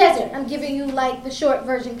to the desert. I'm giving you like the short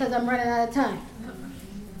version because I'm running out of time.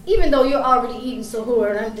 Even though you're already eating suhoor,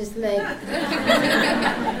 and I'm just like,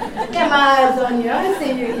 got my eyes on you. I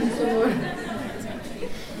see you eating suhoor.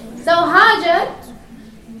 So Hajar,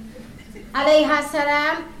 alayha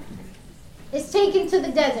salam, is taken to the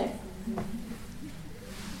desert.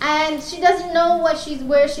 And she doesn't know where she's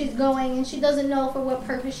going, and she doesn't know for what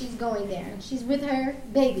purpose she's going there. And she's with her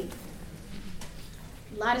baby.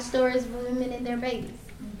 A lot of stories of women and their babies.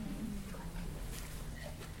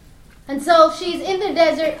 And so she's in the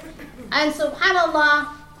desert, and subhanAllah,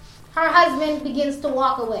 her husband begins to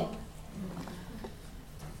walk away.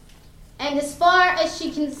 And as far as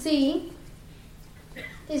she can see,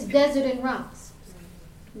 is desert and rocks.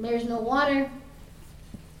 There's no water.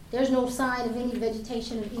 There's no sign of any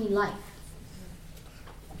vegetation of any life.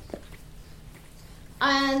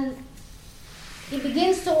 And he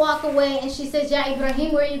begins to walk away, and she says, Ya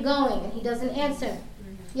Ibrahim, where are you going? And he doesn't answer.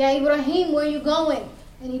 Ya Ibrahim, where are you going?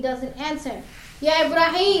 And he doesn't answer. Ya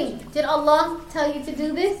Ibrahim, did Allah tell you to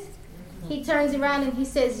do this? He turns around and he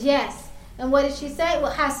says, yes. And what did she say?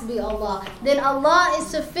 Well, hasbi Allah. Then Allah is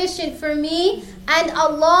sufficient for me, and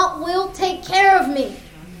Allah will take care of me.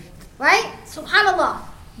 Right? SubhanAllah.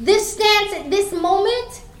 This stance at this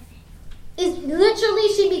moment is literally,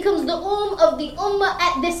 she becomes the of the ummah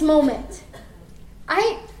at this moment.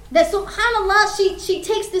 Right? That subhanAllah, she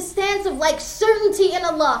takes this stance of like certainty in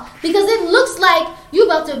Allah. Because it looks like you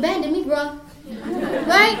about to abandon me, bro.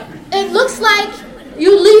 Right? It looks like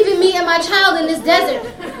you leaving me and my child in this desert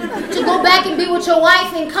to go back and be with your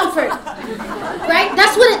wife in comfort. Right?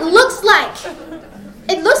 That's what it looks like.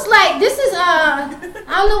 It looks like this is I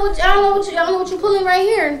don't know what you're pulling right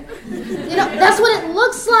here. You know, that's what it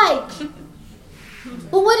looks like.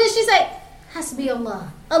 But what did she say? Hasbi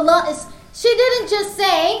Allah. Allah is, she didn't just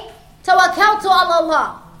say, Tawakkaltu ala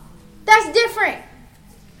Allah. That's different.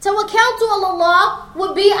 Tawakkaltu ala Allah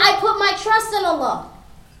would be, I put my trust in Allah.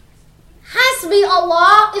 Hasbi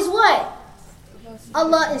Allah is what?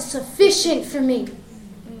 Allah is sufficient for me.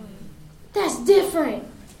 That's different.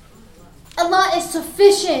 Allah is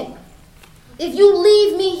sufficient. If you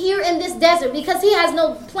leave me here in this desert, because he has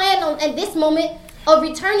no plan on at this moment of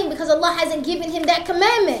returning, because Allah hasn't given him that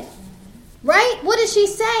commandment. Right? What does she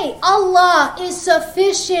say? Allah is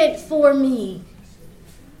sufficient for me.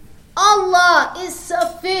 Allah is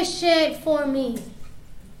sufficient for me.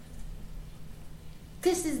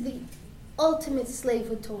 This is the ultimate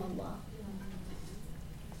slavehood to Allah.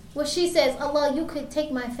 Well, she says, Allah, you could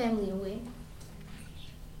take my family away.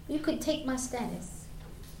 You could take my status.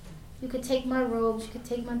 You could take my robes. You could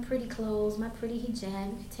take my pretty clothes, my pretty hijab.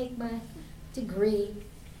 You could take my degree.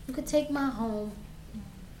 You could take my home.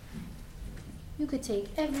 You could take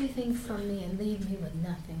everything from me and leave me with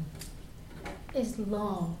nothing, as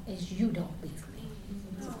long as you don't leave me.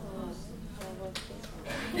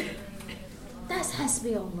 That's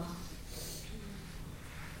Hasbi Allah.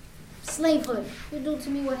 Slavehood. You do to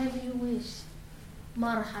me whatever you wish.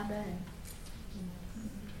 Marhaban.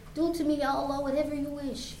 Do to me, Ya Allah, whatever you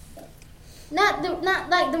wish. Not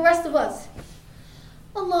like the rest of us.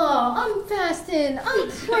 Allah, I'm fasting,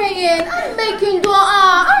 I'm praying, I'm making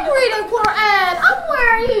dua, I'm reading Quran, I'm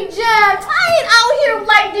wearing hijab. I ain't out here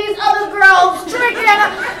like these other girls tricking.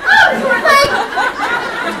 I'm like,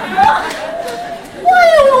 why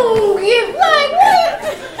don't you give, like,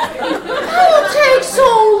 how will take so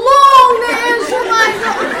long to answer my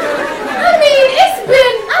phone? I mean, I've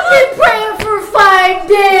been praying for 5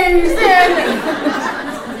 days and,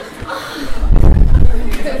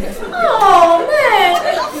 oh man,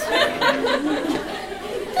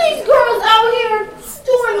 these girls out here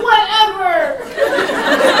doing whatever,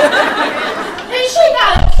 and she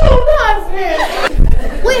got a cute husband.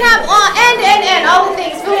 We have all the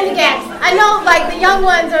things, fill in the gaps. I know, like, the young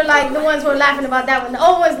ones are like the ones who are laughing about that one. The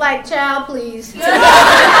old ones like, child, please. That's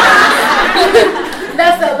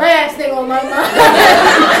the last thing on my mind.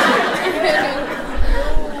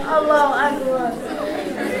 Allahu Akbar.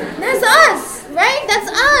 That's us, right? That's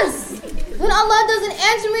us. When Allah doesn't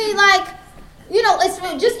answer me, like, you know, it's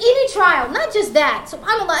just any trial, not just that.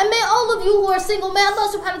 SubhanAllah. And may all of you who are single, may Allah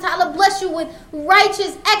subhanahu wa ta'ala bless you with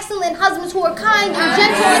righteous, excellent husbands who are kind and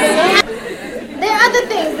gentle. There are other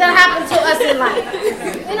things that happen to us in life.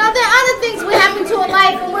 You know, there are other things we happen to in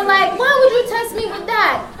life, and we're like, why would you test me with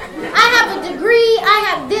that? I have a degree, I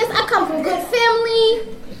have this, I come from a good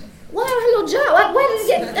family. Why do I have no job? Why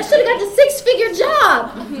did I should have got the 6-figure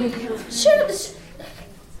job. She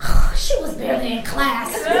was barely in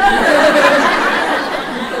class.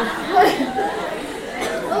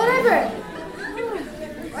 Whatever.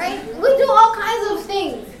 Right? We do all kinds of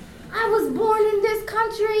things. I was born in this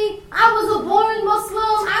country. I was a born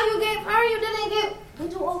Muslim. How you didn't get. We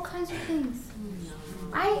do all kinds of things.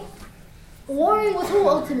 Right? Warring with who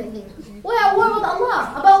ultimately? We're at war with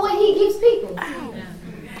Allah about what He gives people.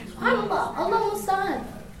 SubhanAllah. Allah Musta'an.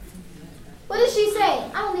 What did she say?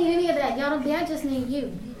 I don't need any of that. Y'all don't be. I just need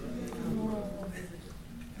you.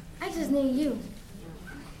 I just need you.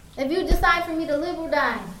 If you decide for me to live or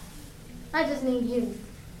die, I just need you.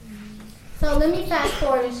 So let me fast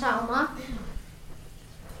forward, inshallah.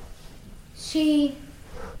 She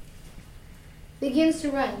begins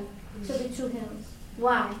to run to the 2 hills.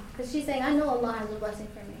 Why? Because she's saying, I know Allah has a blessing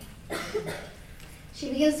for me.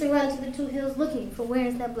 She begins to run to the 2 hills looking for where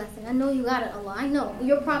is that blessing. I know you got it, Allah. I know.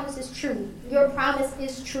 Your promise is true. Your promise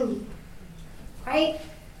is true. Right?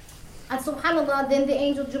 And subhanAllah, then the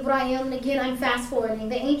angel Jibreel, and again I'm fast forwarding,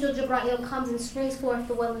 the angel Jibreel comes and springs forth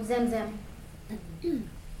the well of Zamzam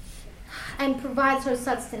and provides her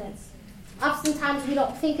sustenance. Oftentimes we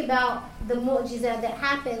don't think about the mu'jiza that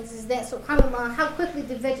happens, is that subhanAllah, how quickly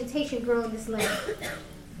the vegetation grows in this land.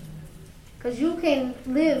 Because you can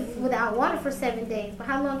live without water for 7 days, but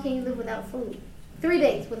how long can you live without food? 3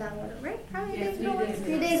 days without water, right? How many days without water?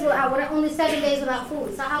 3 days without water, only 7 days without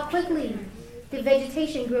food. So how quickly the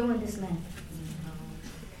vegetation grew in this land.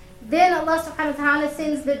 Then Allah subhanahu wa ta'ala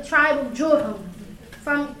sends the tribe of Jurhum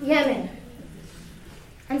from Yemen.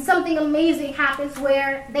 And something amazing happens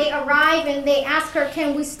where they arrive and they ask her,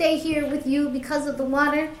 can we stay here with you because of the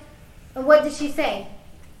water? And what did she say?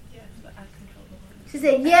 Yes, but I control the water. She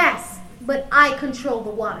said, yes, but I control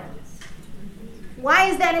the water. Why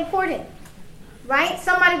is that important? Right?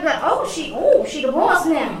 Somebody be like, she the boss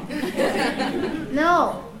now.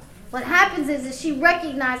 No. What happens is she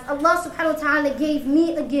recognized Allah subhanahu wa ta'ala gave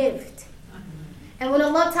me a gift. And when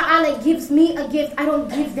Allah ta'ala gives me a gift, I don't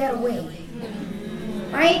give that away.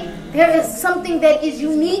 right? There is something that is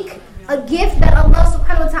unique, a gift that Allah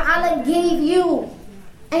subhanahu wa ta'ala gave you.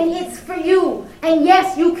 And it's for you. And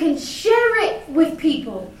yes, you can share it with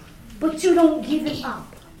people, but you don't give it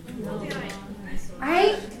up.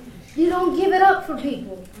 Right? You don't give it up for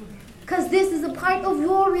people. Because this is a part of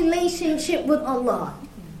your relationship with Allah.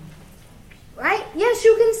 Right? Yes,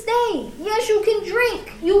 you can stay. Yes, you can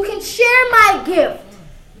drink. You can share my gift.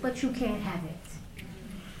 But you can't have it.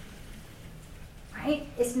 Right?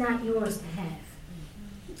 It's not yours to have.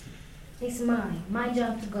 It's mine. My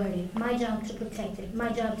job to guard it. My job to protect it. My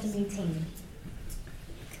job to maintain it.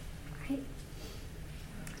 Right?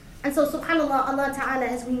 And so, subhanAllah, Allah Ta'ala,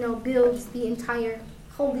 as we know, builds the entire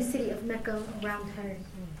holy city of Mecca around her.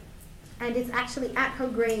 And it's actually at her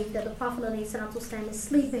grave that the Prophet ﷺ is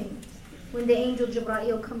sleeping when the angel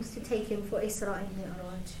Jibreel comes to take him for Isra and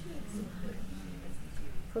Mi'raj.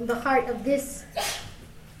 From the heart of this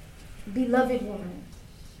beloved woman,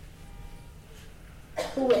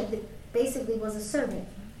 who basically was a servant,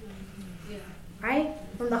 right?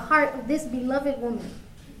 From the heart of this beloved woman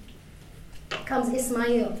comes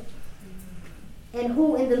Ismail. And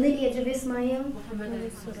who in the lineage of Ismail?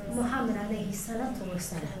 Muhammad alayhi salatu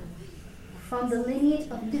wasalam. From the lineage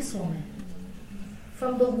of this woman,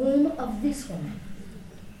 from the womb of this woman,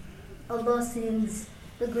 Allah sends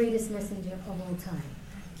the greatest messenger of all time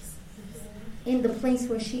in the place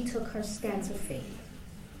where she took her stance of faith.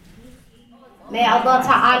 May Allah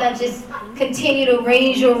Ta'ala just continue to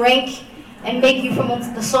raise your rank and make you from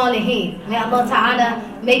amongst the Salihin. May Allah Ta'ala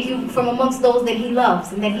make you from amongst those that He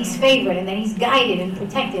loves and that He's favored and that He's guided and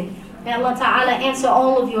protected. May Allah Ta'ala answer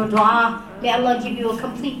all of your dua. May Allah give you a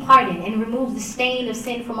complete pardon and remove the stain of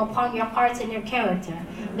sin from upon your hearts and your character.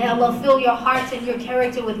 May Allah fill your hearts and your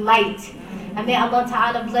character with light. And may Allah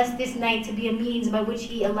Ta'ala bless this night to be a means by which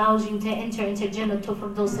He allows you to enter into Jannatul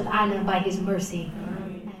Firdaus al-A'la by His mercy.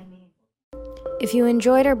 If you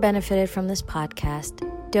enjoyed or benefited from this podcast,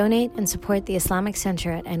 donate and support the Islamic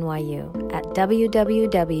Center at NYU at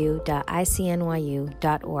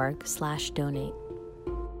www.icnyu.org/donate.